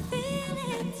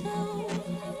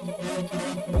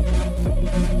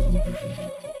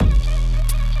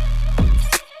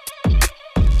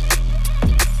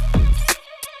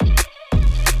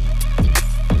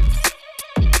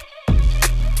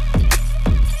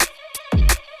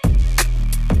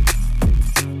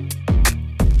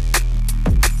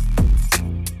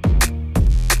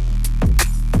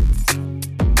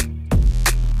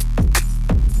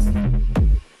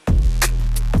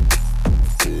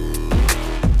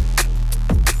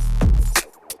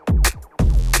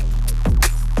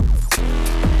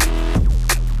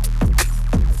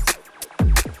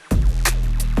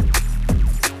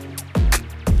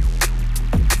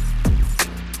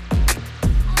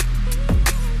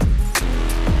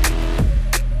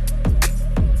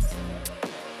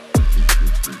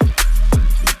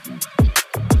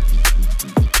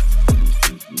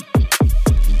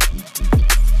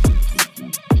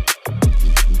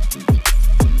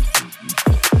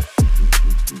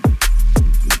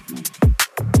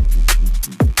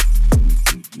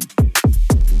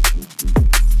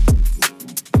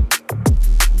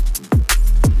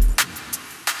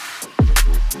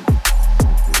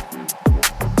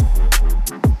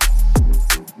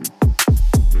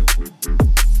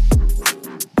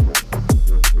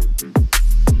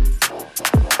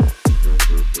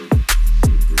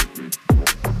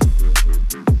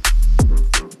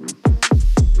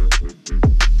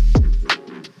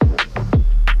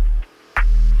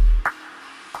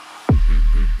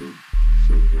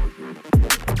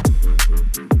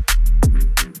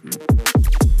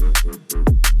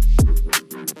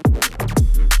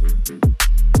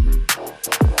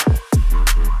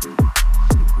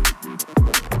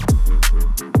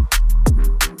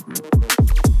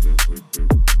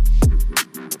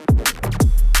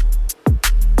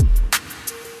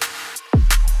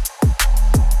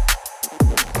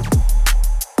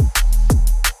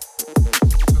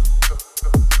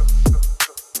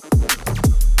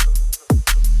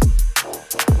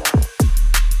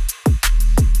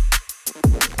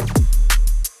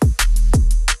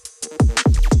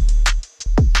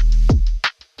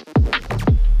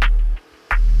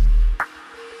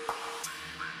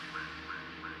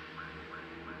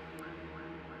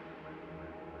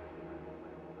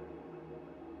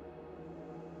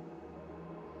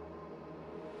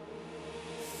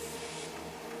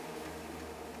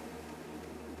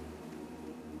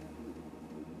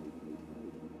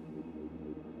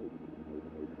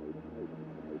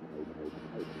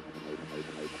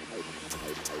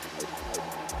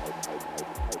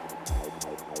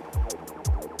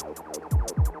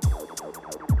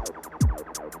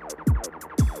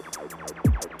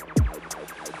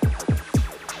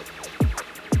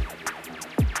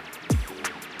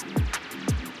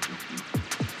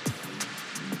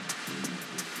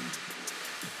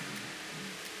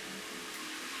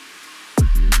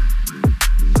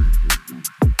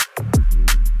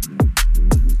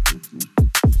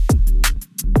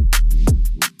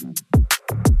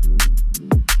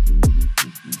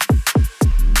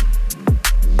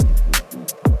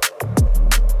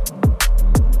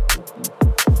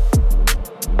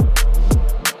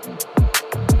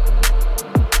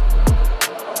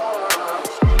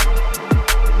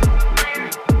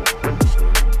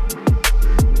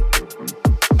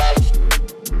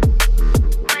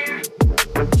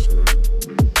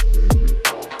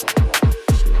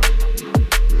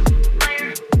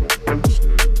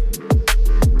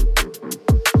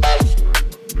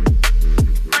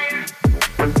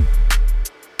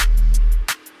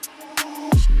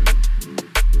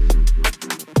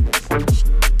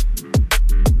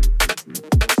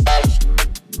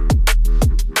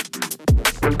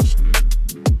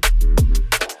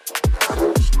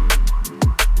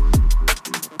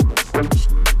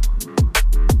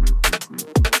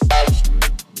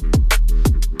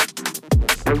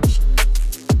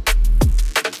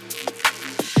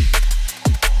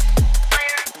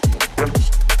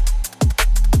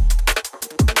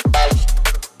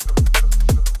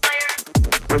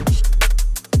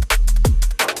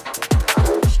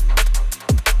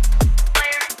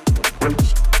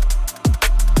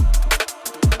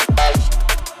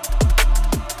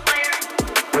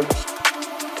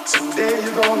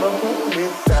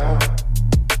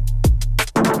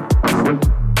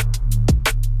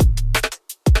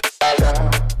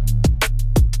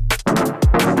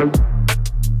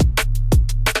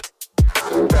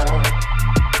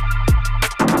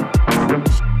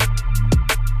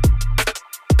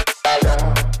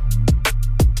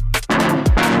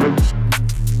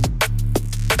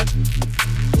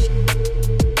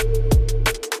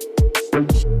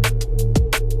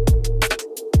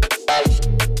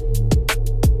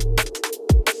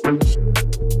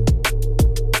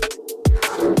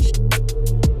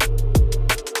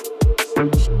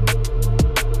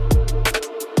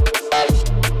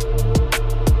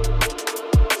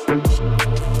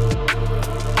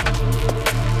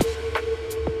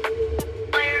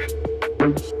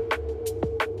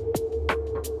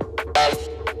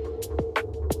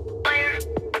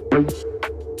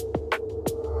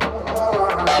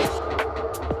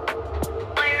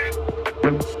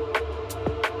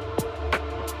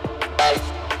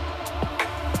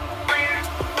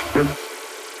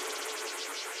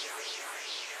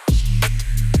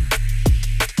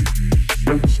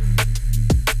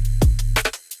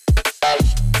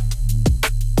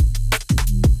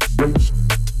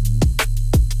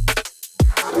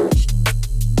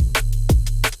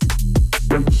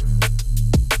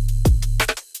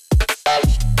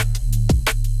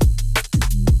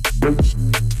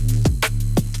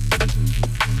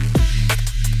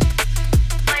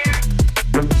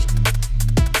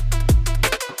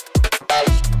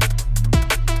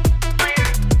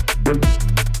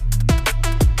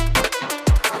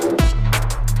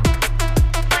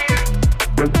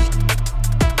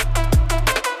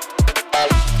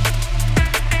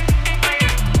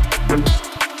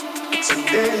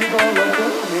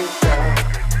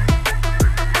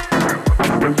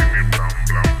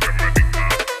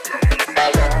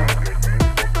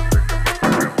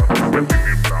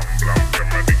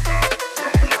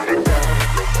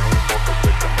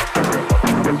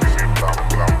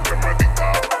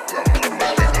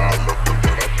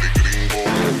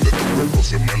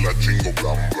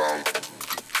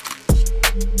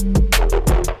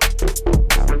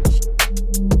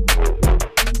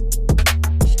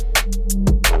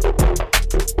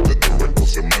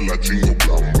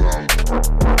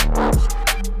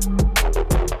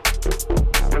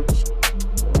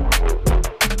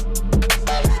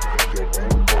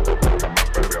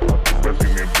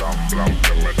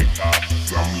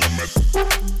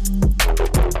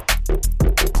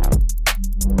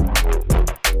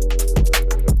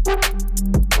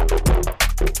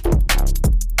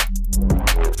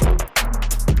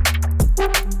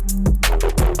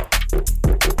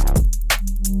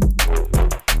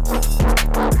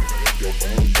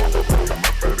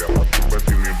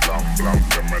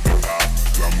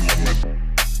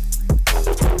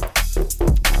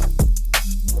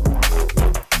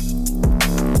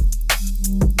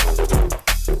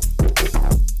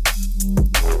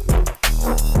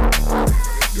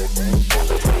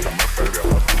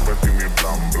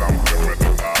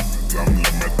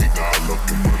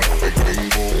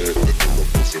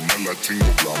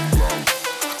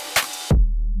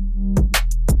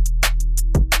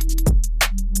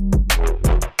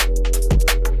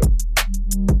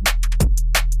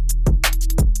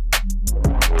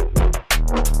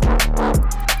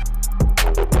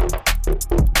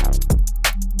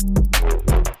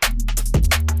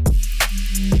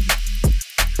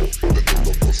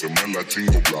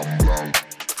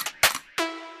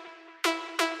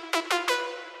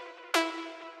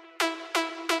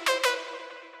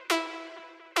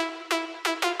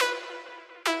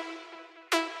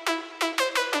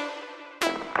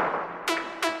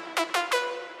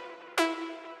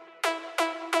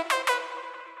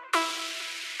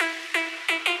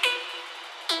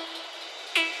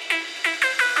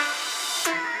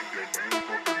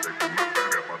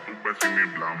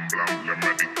 blam blam, le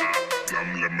me diga,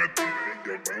 blam le me.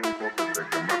 Yo vengo porque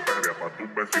que me feria pa' tu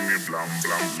vecino y blan,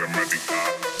 blan, le metí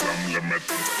blan, le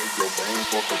metí. Yo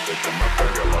vengo porque te me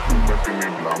feria pa' tu vecino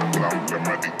y blan, blan, le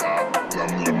metí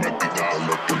blan, le metí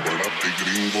los chocolates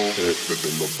gringo, desde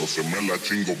los 12 me la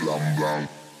chingo, blan, blan.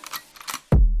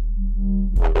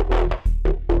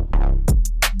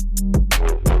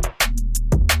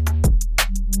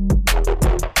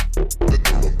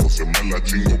 Desde los 12 me la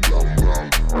chingo, blan,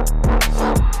 blan.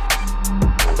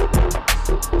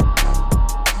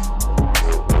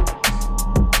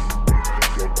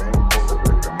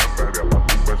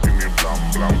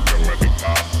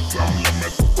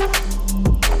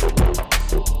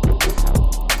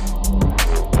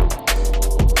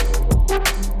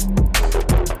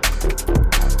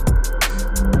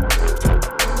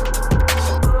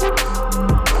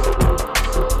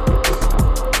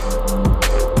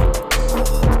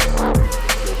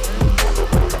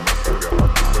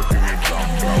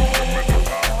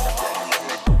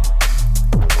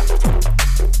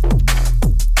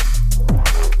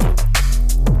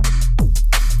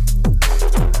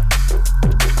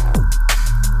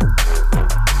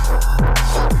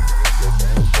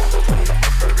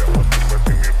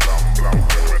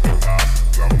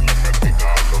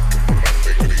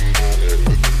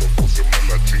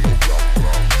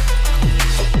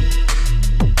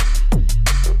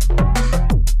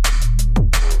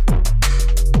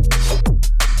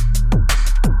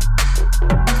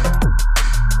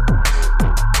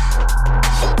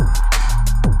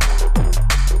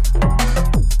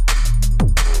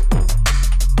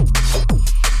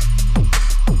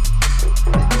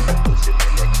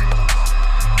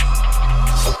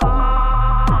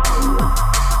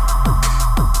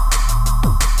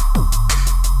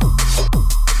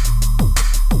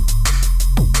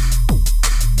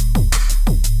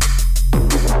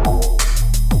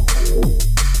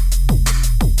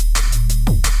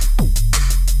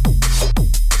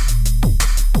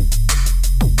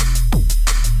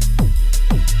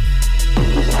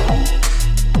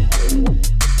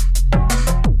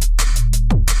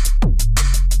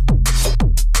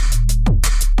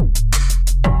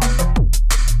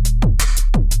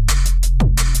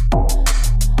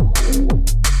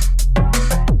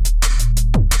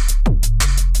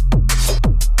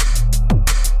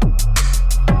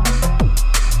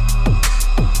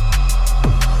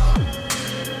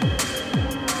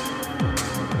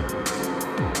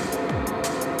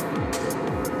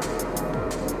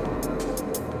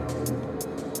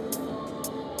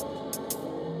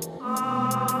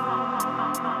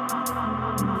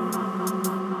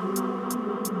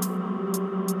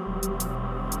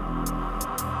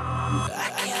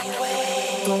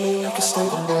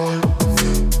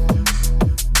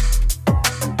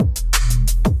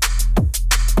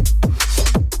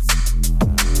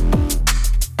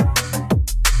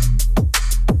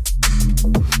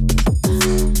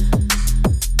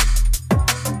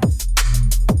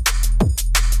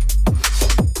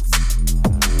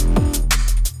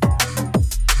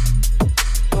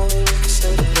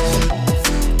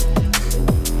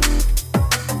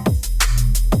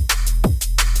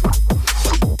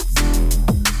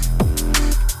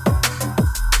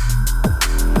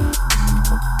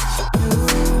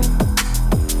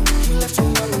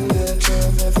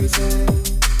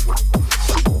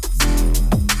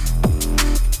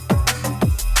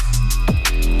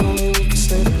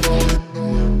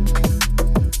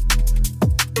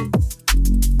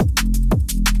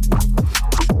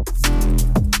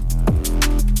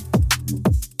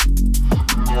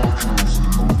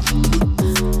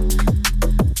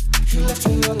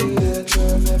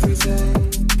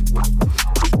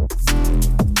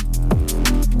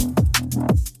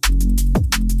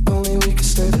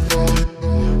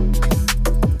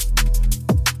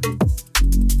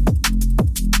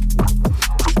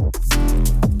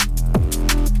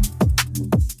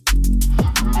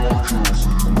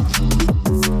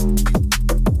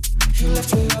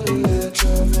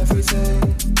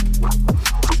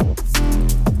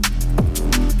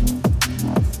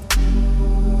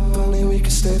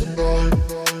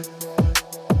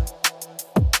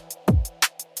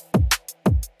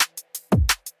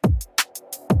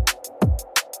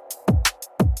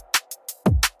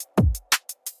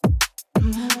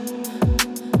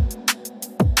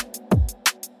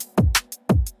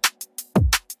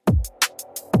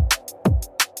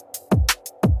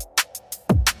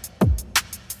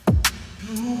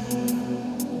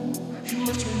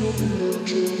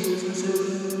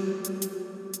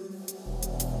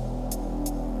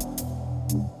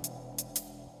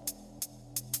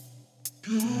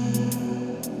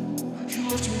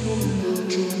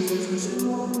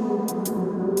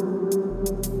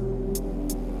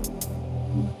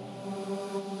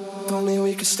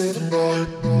 can stay the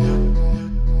night.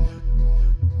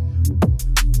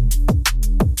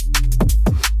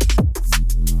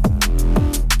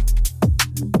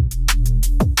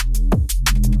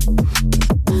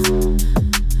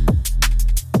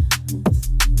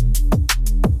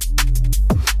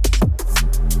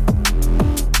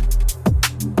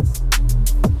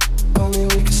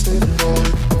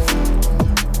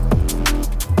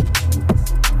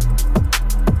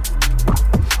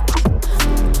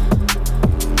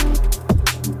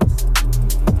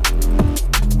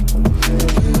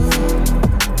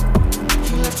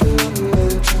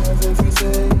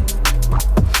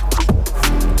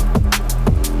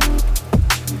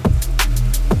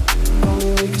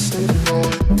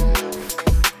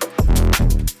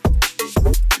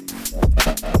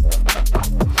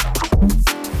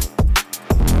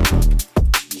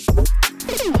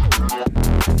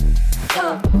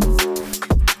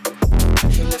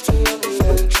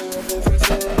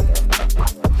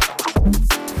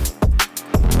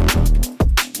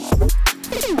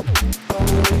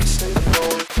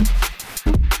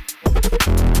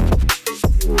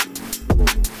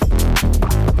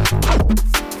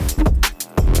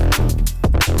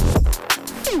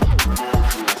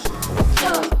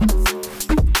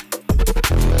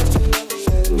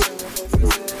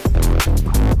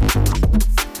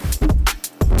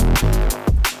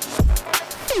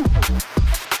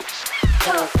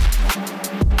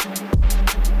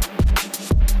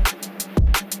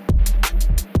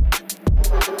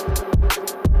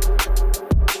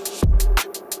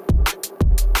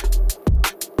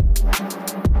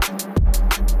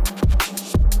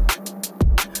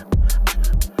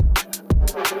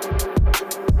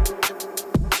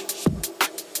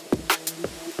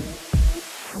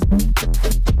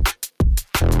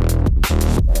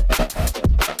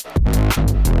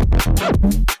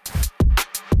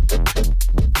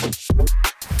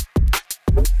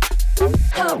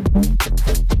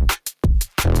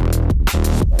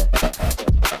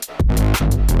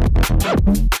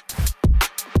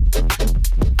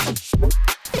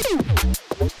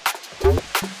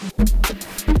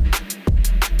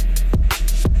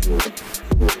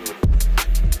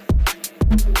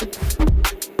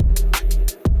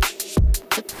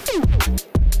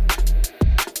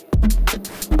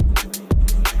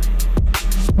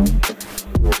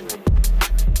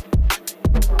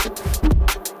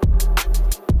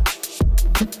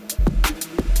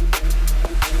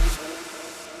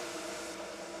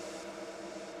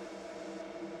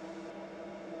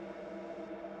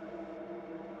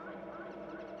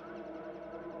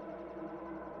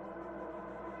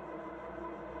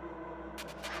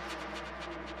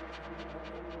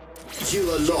 You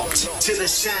are locked to the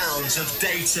sounds of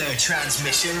Data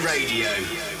Transmission Radio.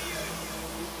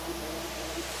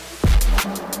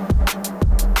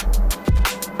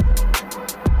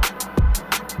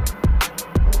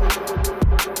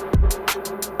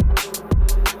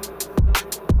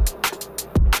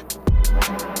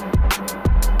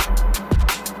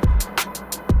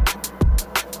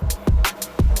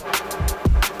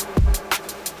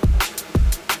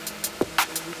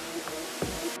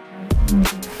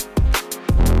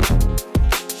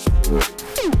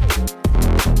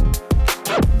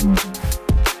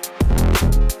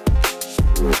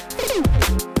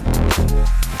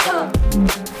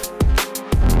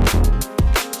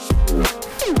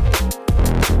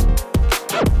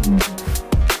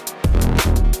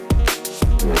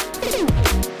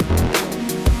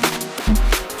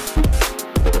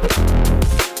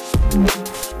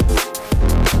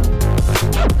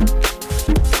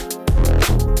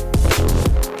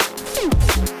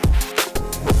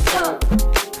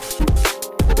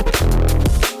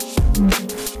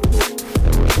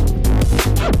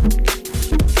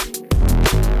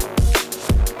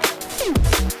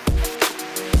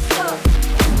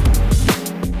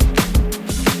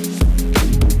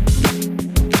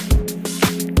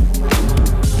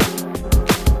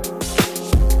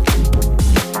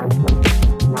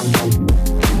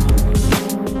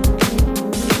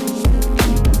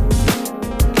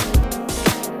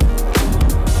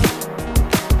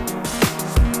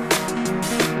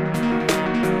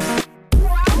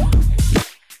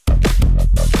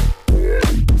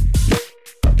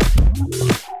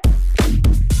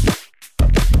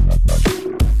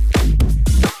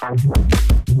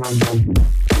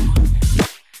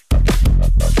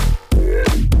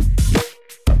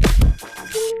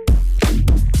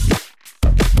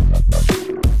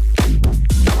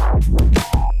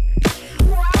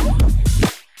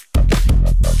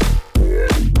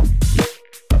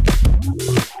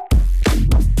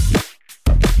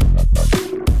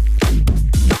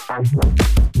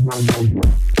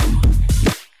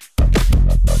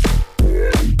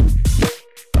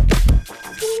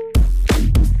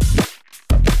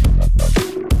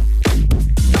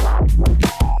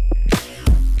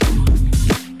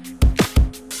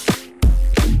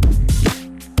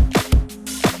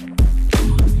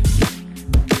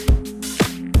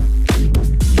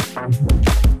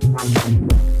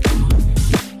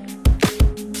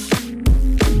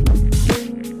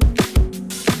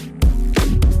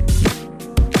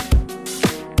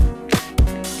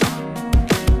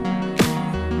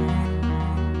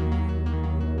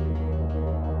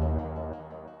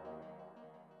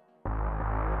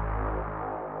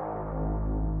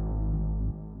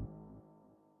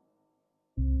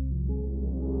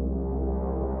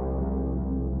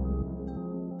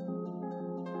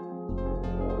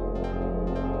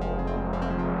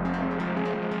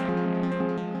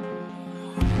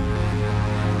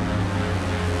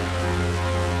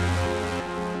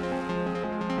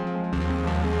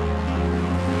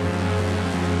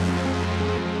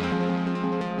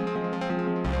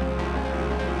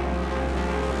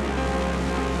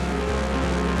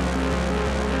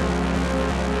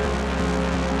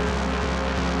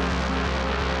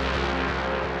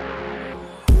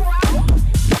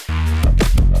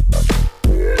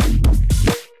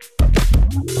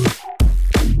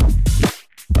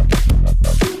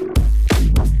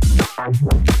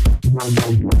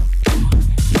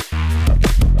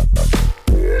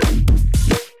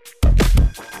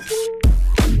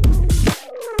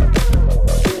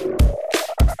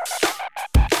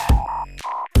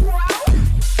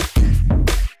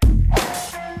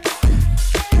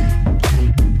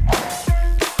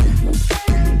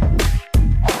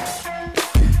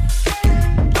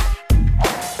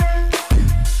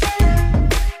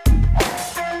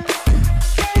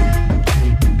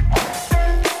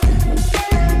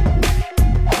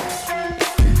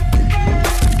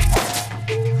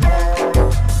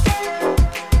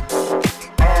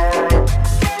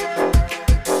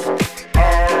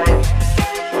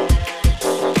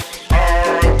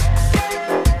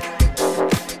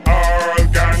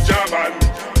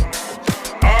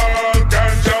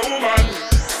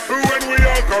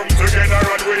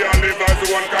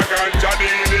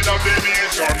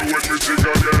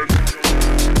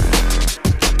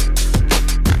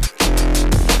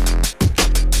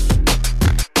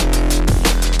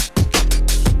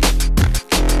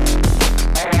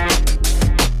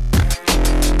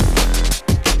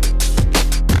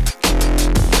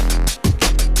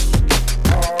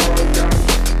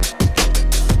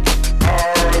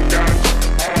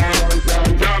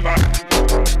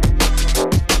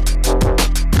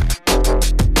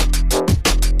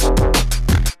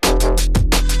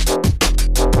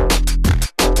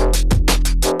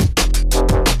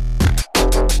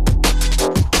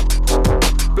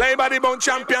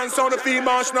 Champion sound the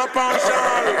female not partial.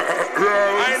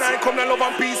 I come to love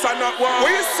and peace and not war.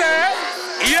 What you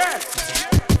say? Yeah.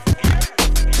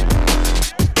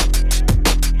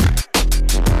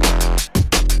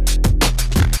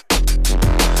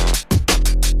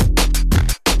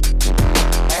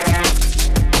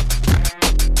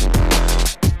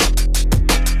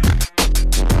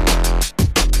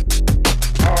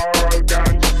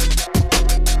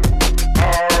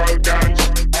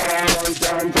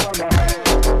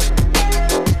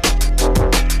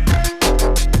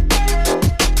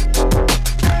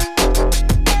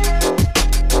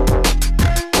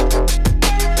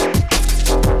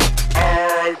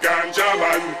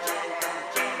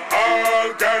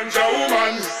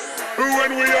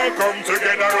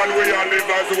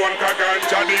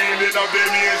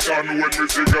 When we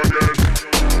sing again.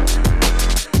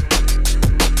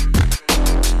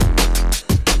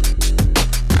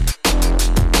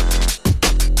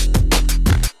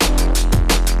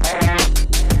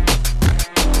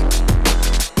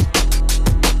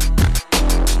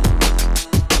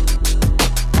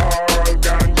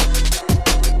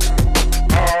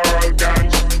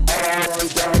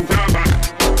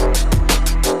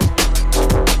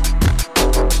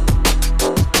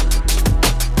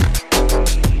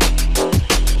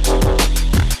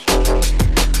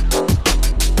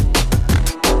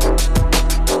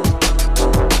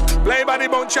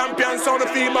 Champion sound the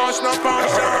female not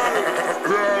partial.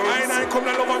 I come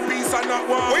to love and peace and not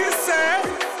war. What you say?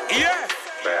 Yeah.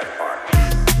 Bad part.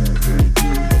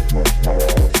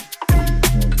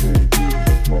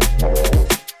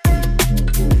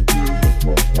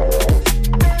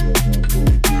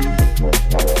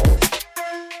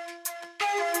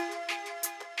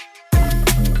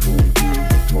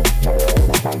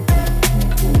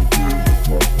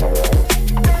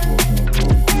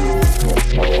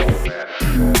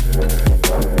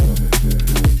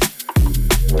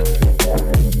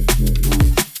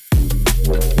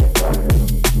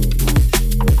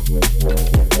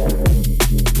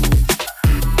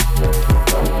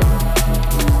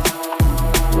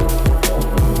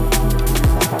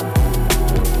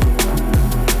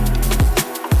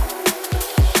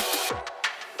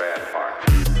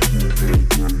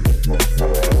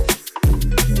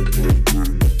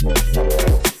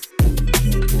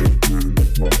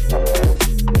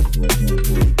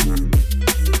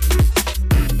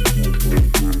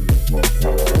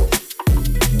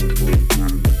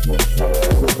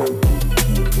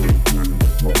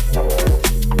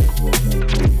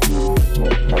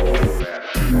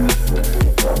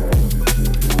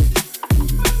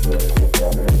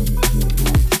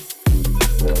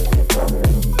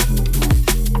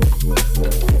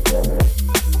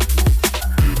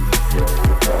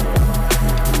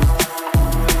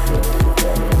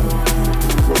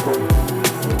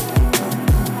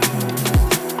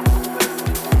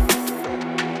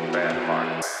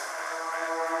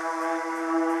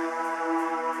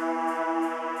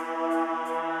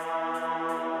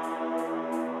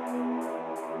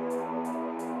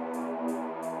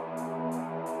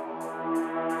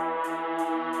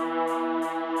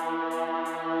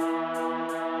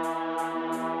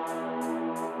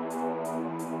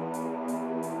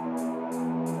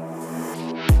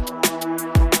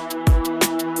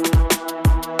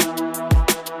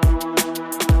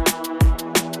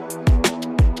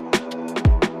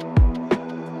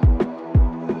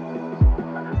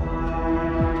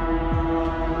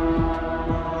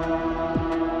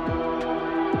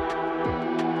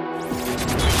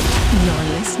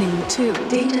 listening to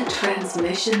Data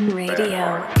Transmission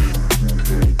Radio.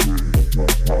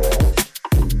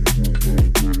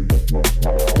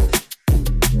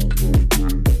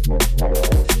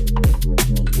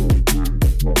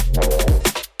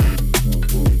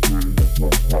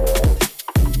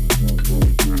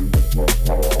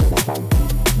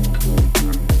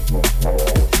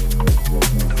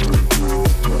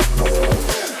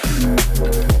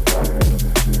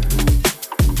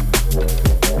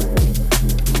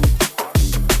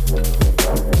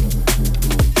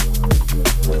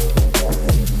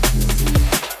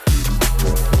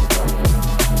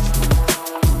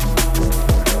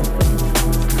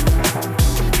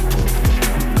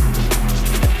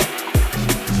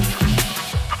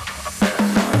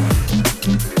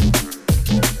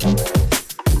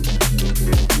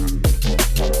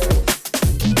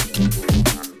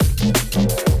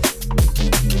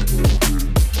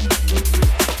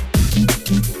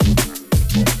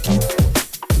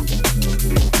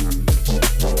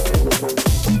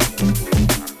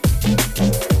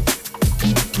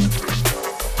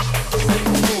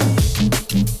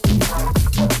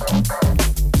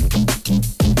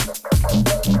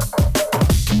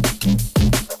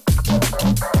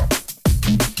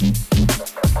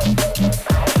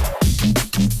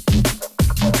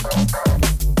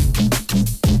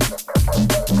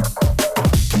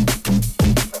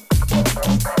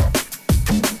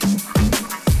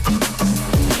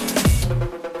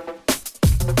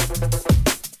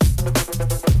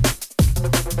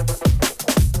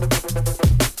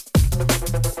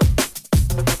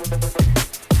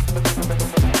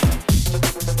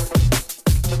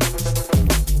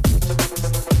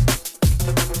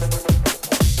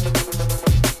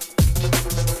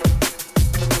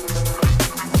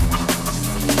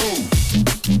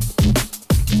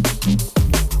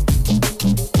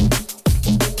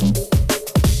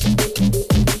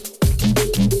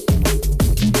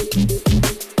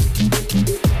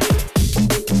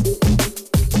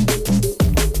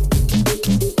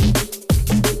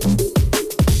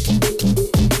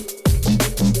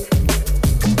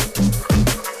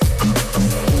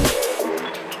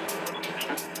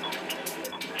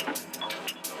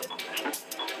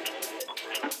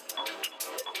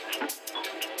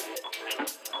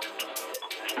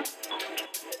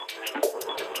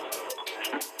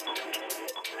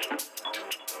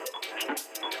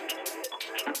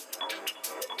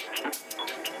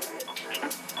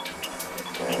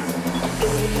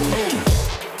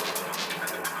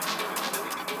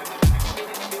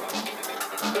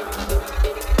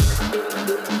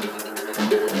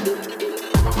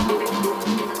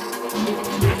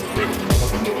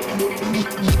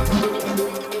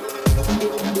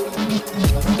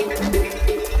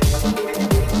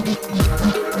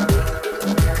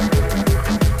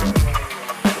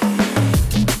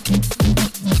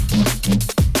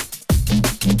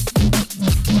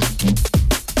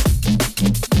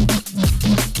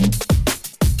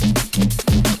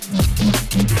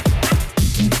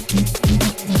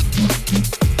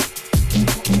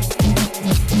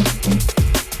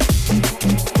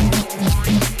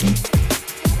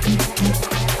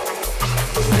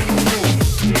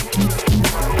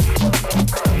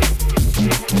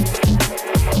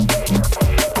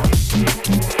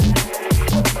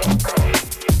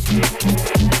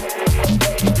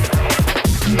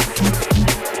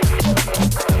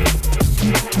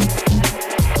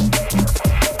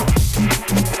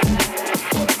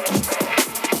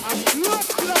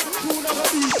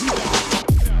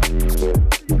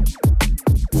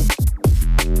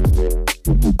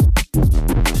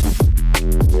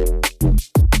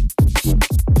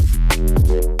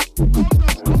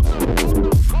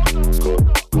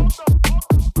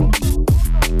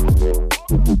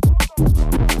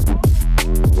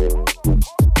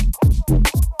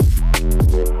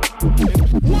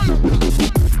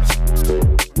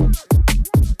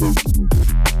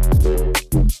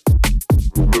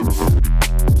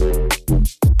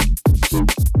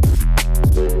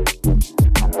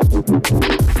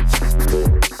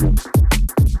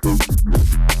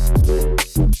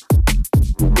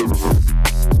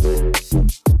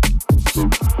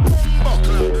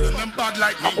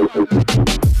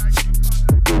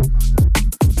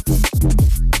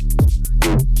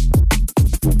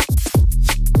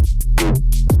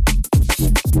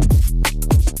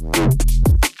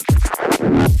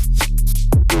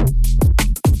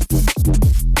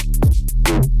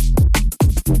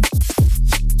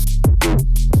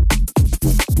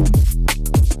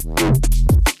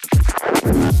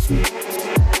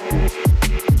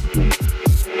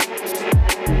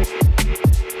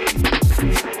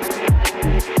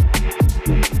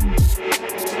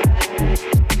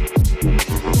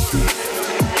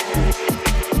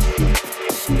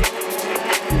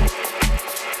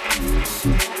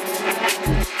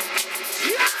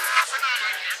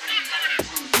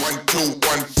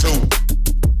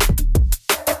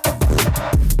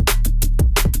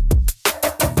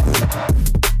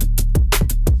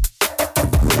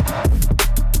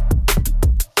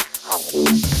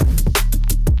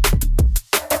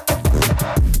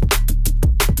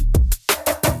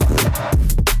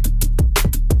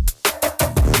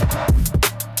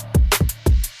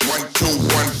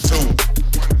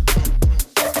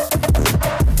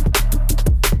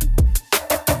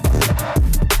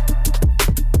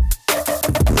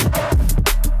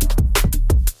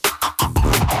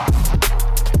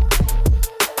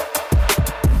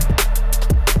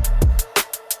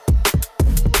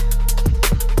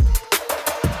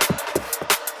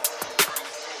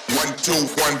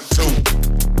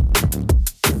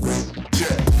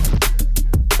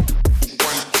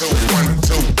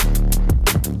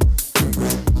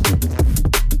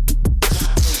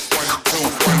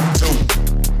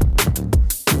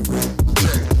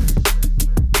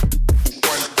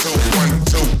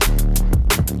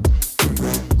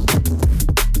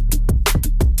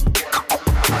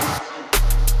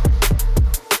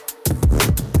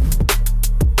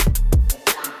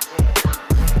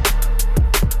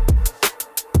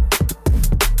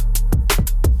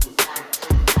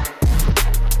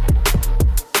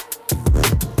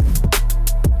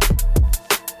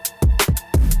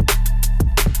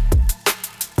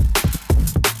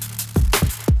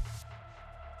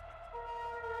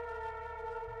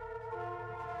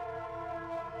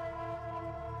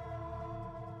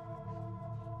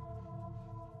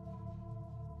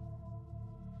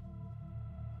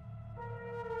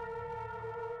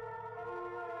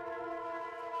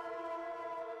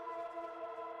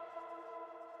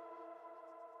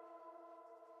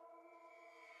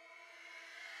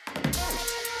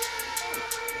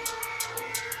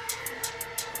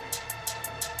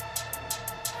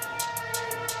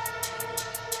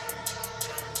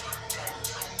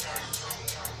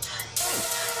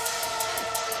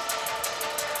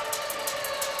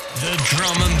 The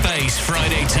Drum and Bass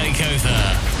Friday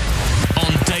Takeover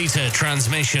on Data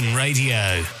Transmission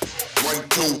Radio. 1,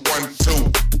 2,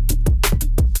 1, 2.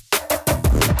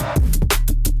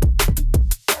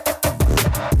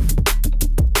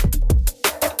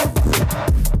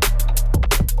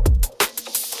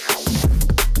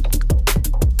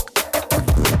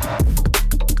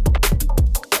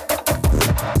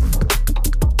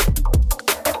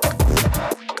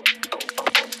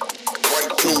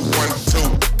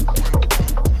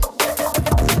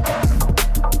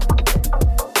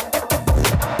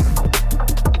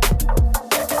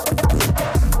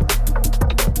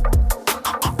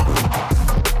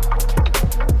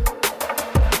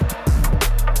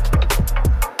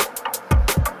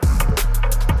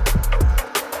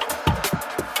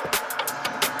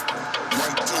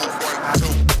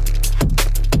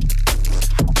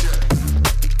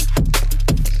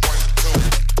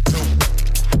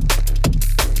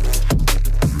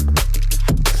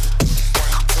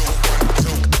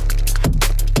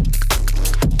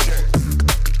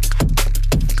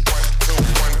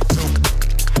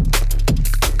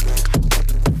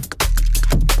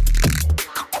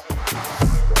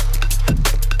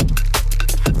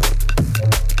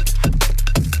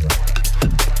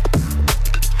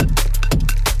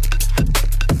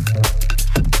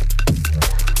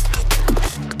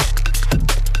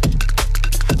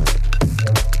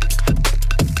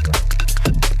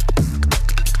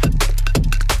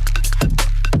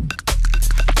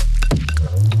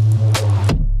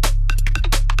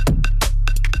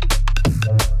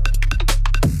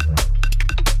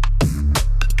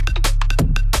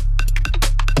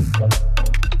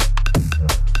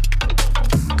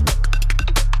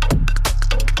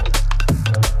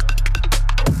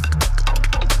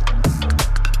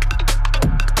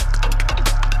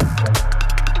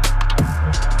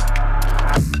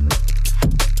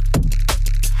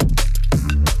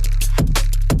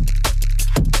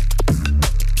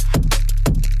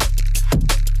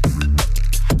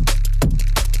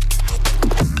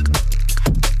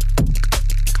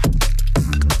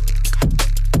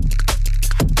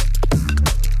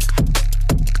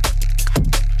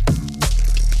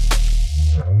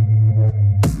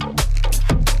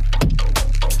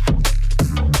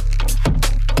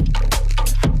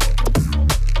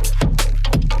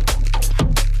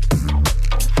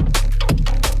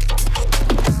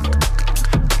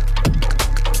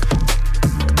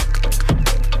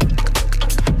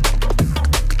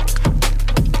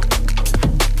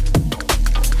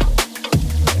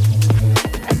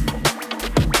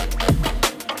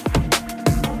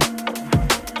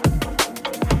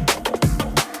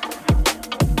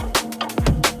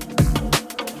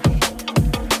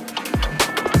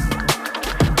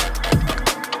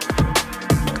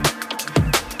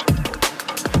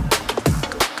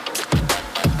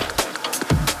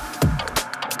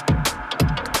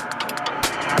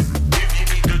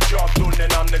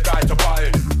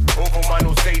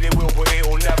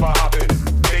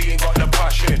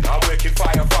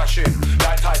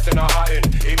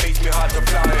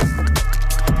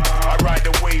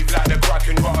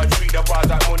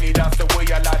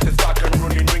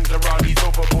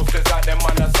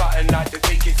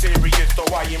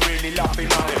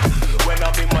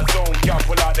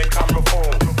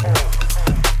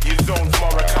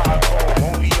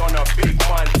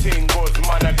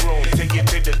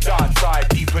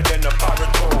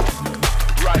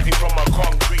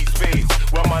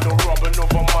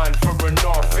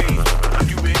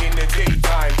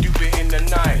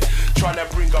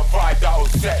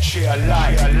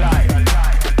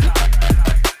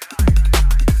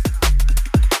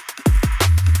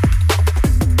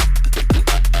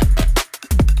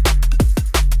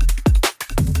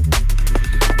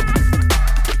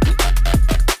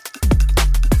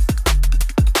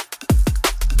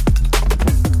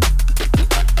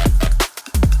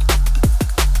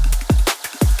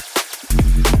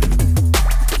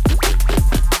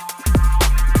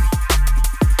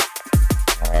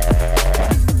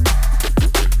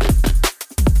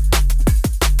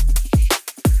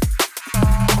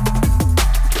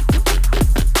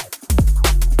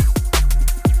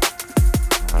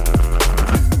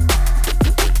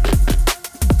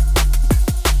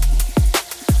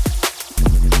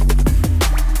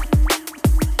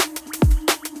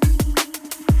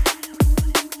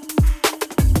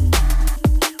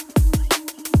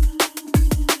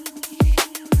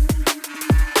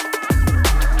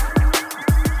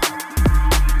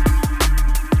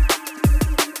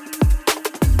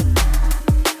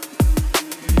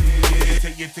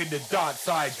 the dark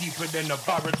side, deeper than the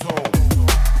baritone.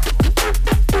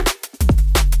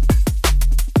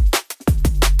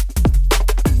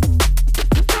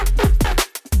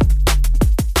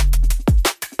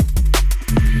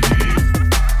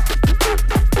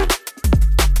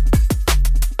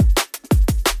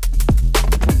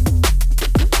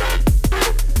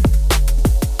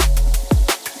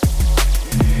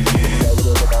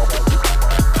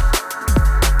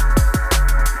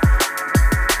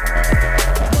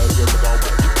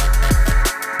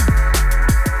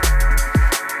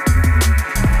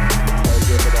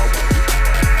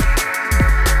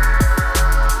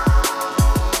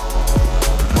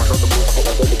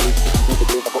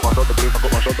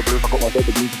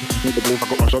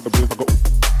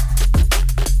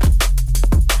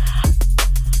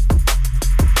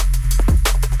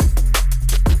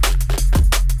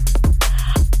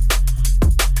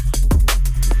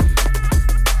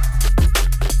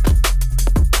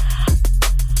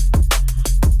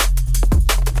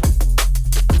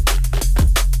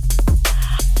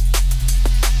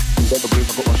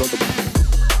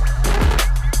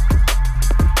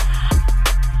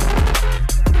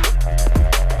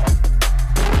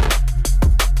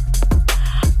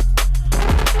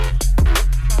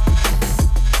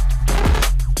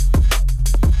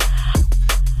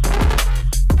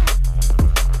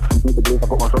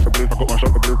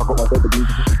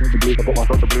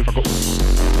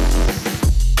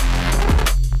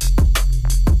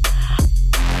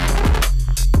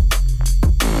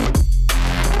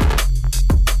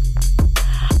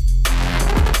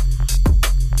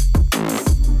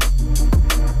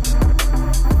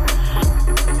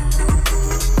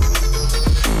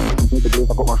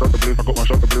 got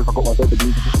myself the blues, I got myself the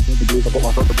blues, I got myself the blues, I got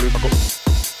myself the blues, I got.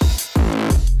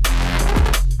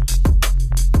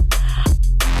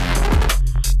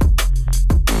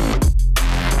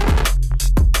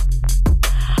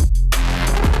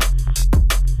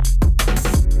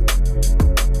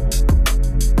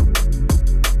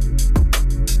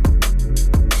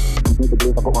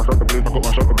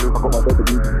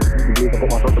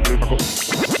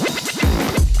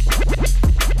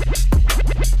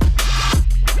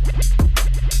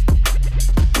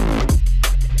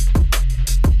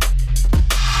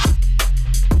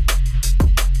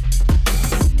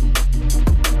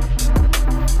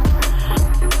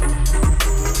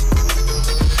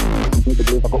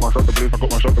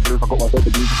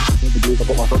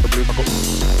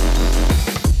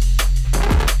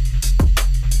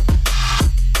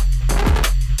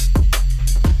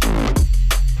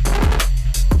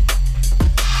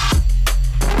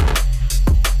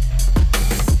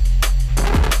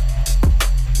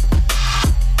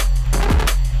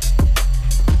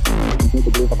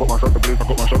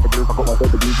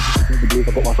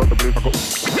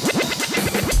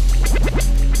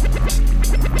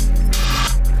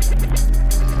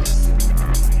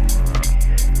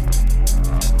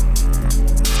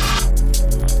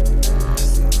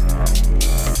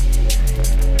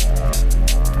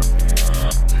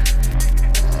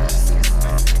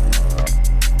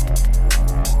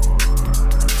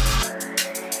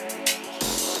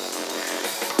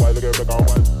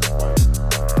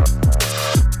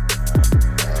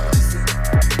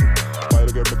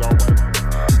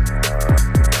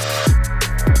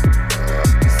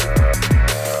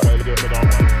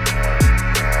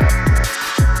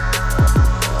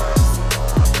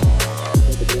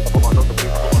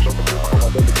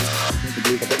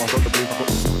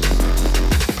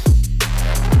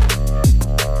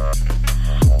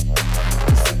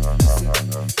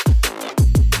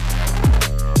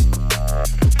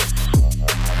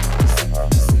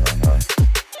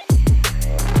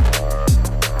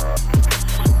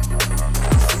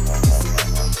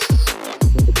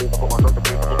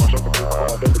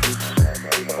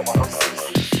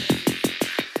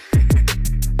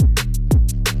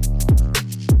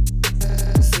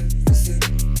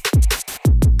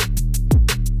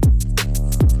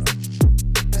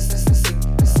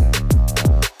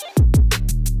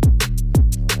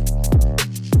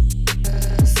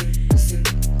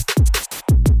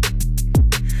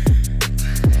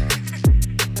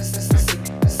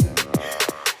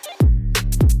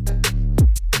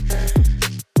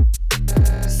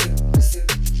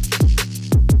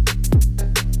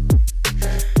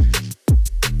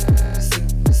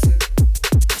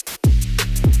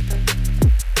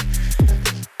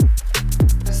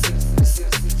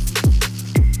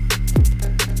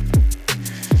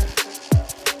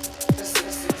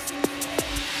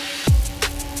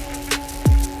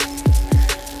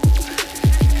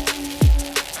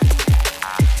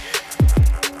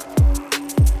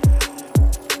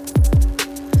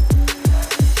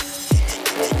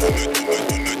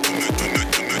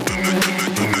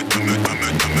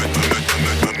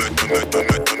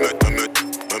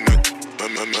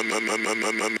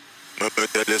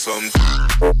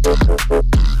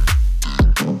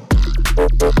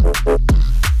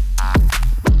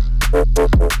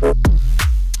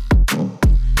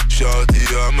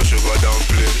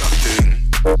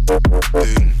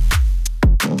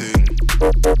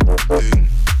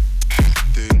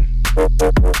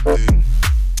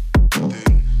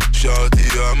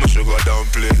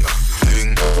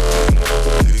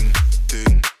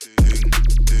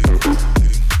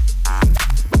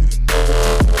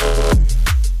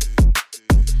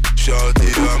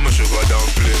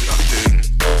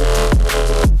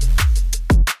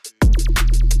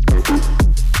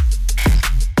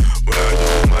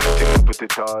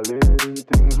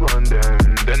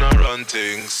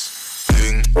 things.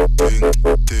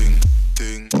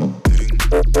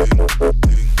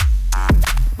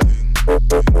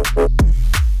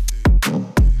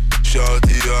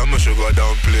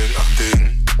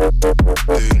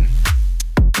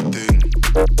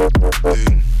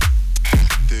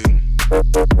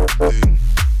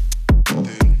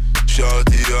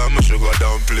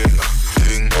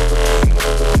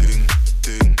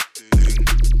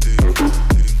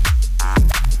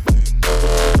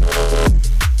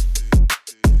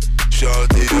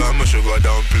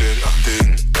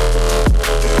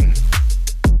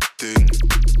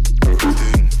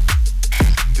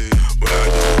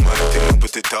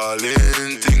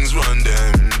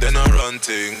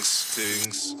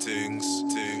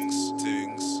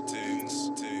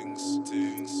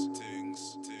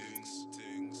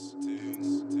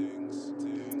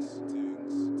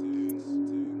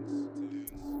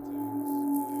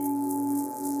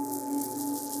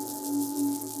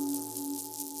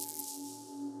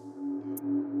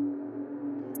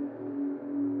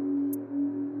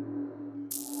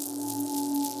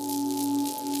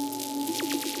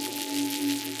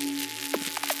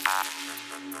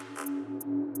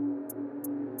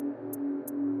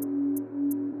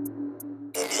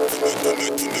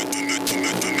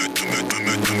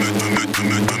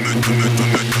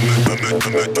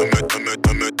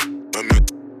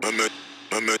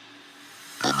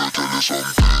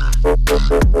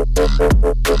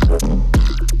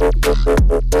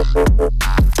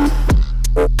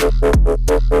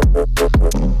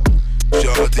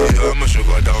 Shorty, I'm a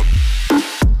sugar down.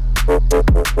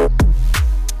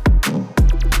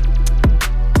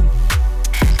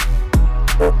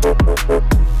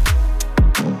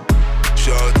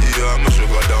 Shorty, I'm a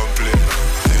sugar dumpling.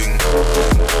 Ding,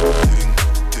 ding,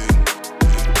 ding, ding,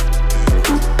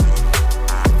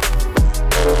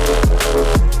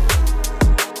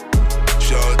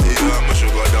 Shorty, I'm a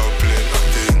sugar dumpling.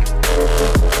 Ding,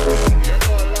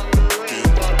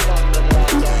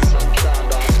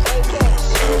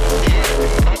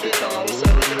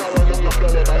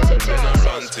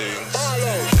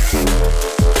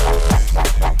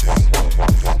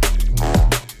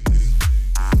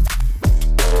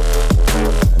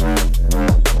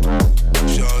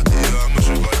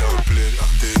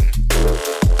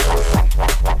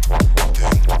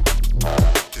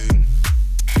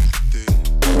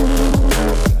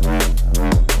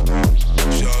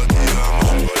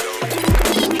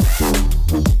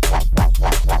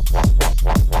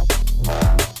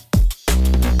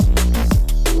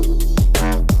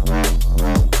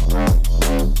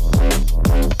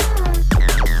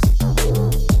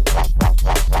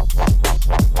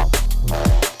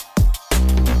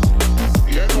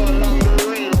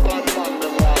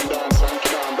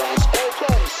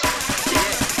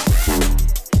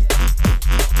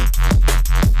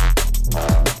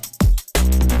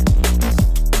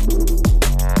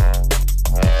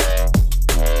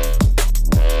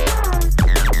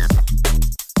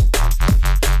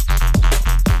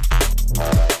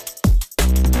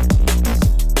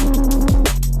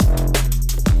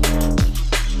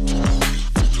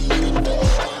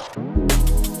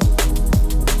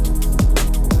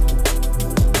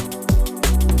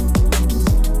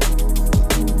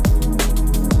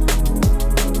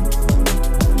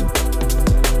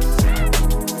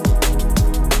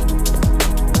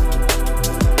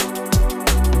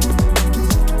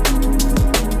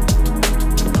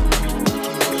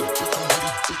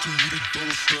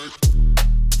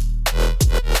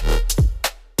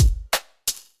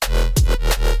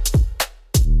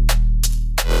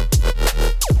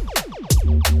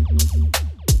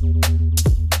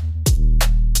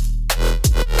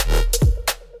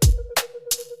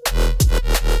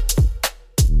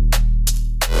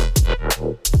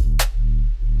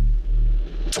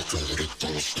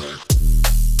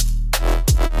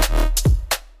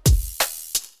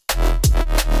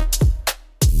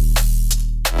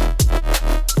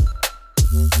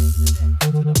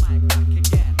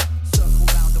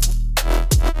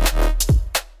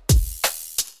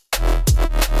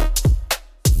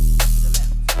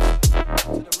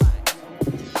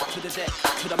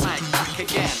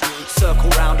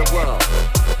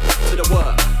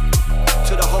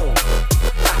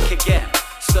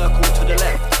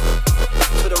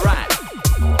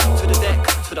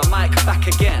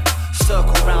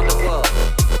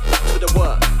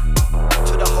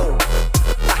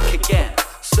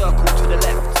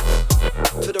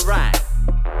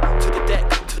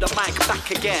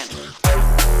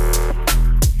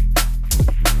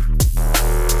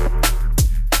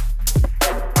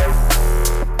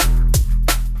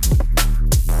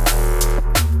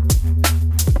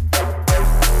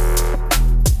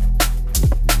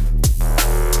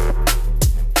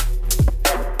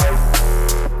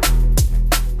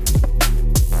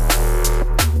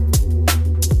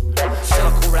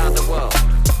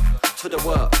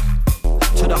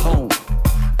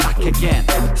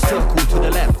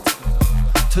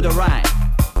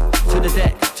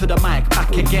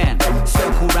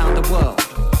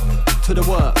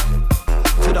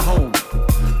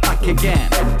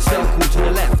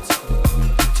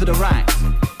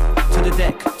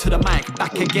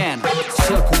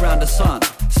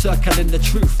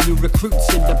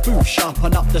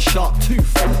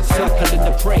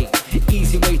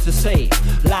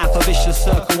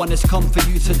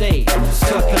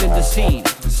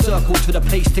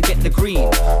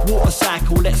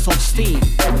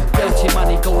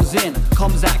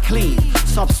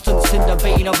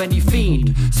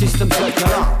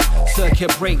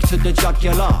 Break to the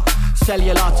jugular,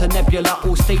 cellular to nebula,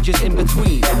 all stages in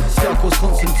between. Circles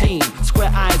Constantine,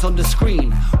 square eyes on the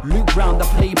screen. Loop round the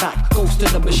playback, ghost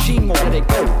in the machine, more let it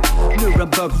go.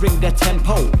 Nuremberg ring their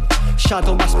tempo.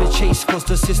 Shadow must be chased cause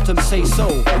the system say so.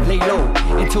 Lay low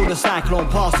until the cyclone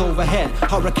pass overhead.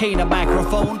 Hurricane a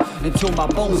microphone until my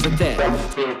bones are dead.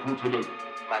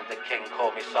 Man the king,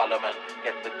 call me Solomon.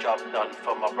 Get the job done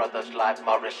for my brothers like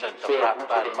Morrison. The rap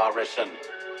band Morrison.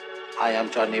 I am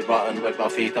Johnny Rotten with my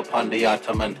feet upon the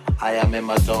ottoman. I am in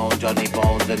my zone, Johnny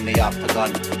Bones in the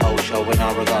octagon. Whole show in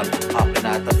Oregon, hopping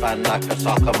at the fan like a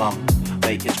soccer mum.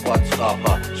 Make it squad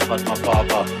scarper, spud my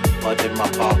barber, mud in my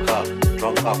parker,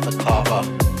 drunk off the carver.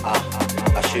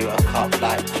 I shoot a cop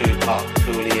like Tupac,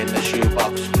 coolie in the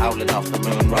shoebox, howling off the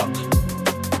moon rocks.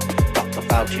 Dr.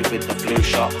 Fauci with the flu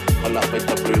shot, pull up with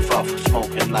the roof off,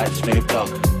 smoking like Snoop Dogg.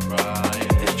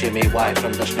 Right. It's Jimmy White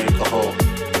from the snooker hall.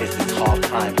 This is half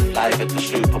time, live at the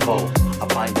Super Bowl. I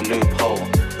find the loophole,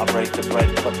 I break the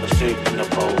bread, put the soup in the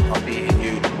bowl. I'm beating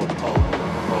you to a pole.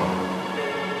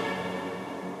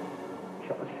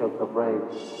 Shut the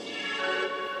braids.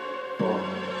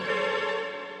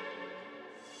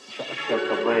 Shut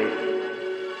the braids.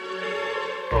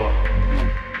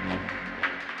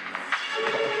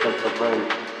 Shut the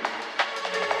braids.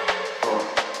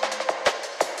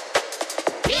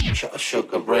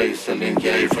 Sugar Ray, Sling,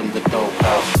 yay from the dope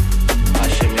house. I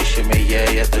shimmy,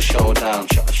 yay at the showdown.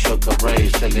 Sugar Ray,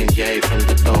 Sling, yay from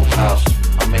the dope house.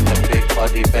 I'm in the big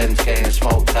body Benz getting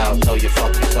smoked out. Tell you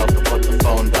fuck yourself to put the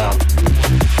phone down.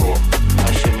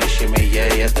 I shimmy,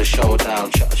 yay at the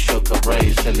showdown. Sugar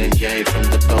Ray, Sling, yay from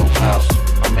the dope house.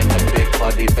 I'm in the big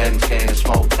body Benz getting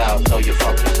smoked out. Tell you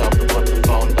fuck yourself to put the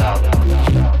phone down.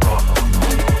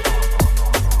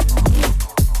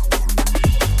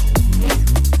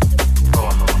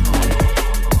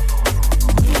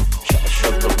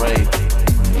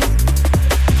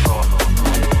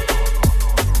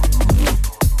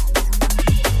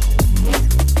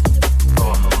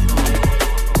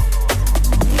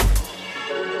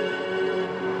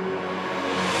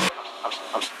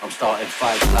 Starting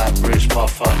fights like Bruce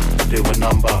Buffer. Do a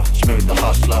number, smooth the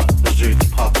hustler, the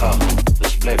zoot pucker. The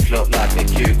spliff look like a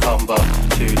cucumber.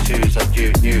 2-2s a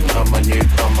dude, newcomer.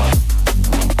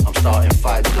 I'm starting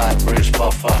fights like Bruce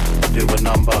Buffer. Do a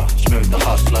number, smooth the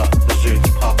hustler, the zoot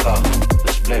pucker.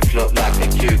 The spliff look like a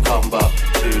cucumber.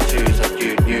 2-2s a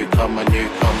dude, newcomer.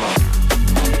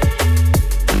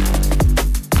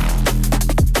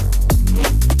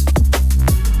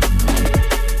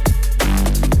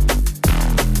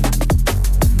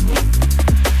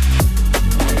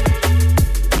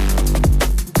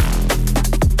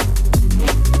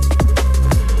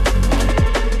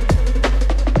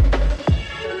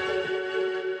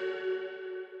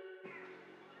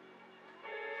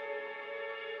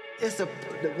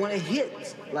 When it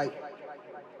hits, like,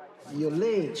 your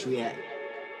legs react.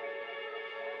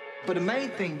 But the main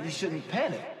thing, you shouldn't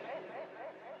panic.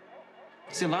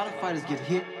 See, a lot of fighters get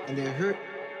hit and they're hurt.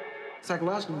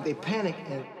 Psychologically, they panic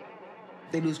and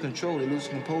they lose control, they lose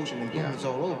composure, and boom, it's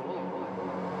all over.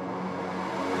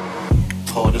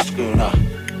 Pour the schooner,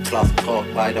 cloth talk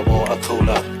by the water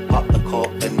cooler. Pop the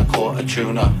cork in the quarter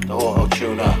tuner, the auto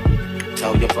tuner.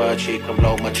 Tell your bird she can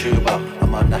blow my tuba.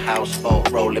 I'm on the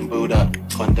houseboat, rolling Buddha,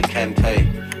 Conda Kente.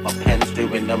 My pen's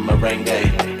doing the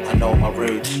merengue. I know my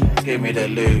roots, give me the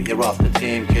loot. You're off the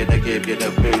team, kid, I give you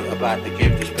the boot. About to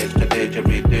give this bitch the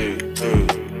didgeridoo.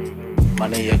 Ooh.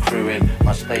 Money accruing,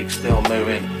 my stakes still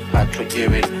moving. Patrick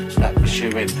Ewing, stack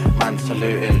pursuing, man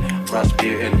saluting.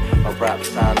 Rasputin, my rap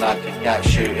sound like a gat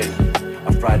shooting.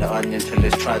 I fry the onion till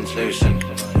it's translucent.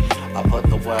 I put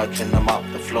the work in them up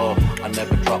the floor, I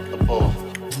never drop the ball.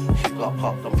 She got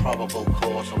popped on probable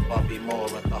cause on Bobby Moore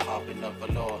at the hub in the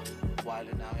velour.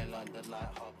 Wilding out in London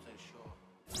like Hobbs and Shaw.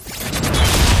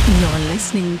 You're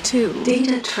listening to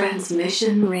Data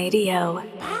Transmission Radio.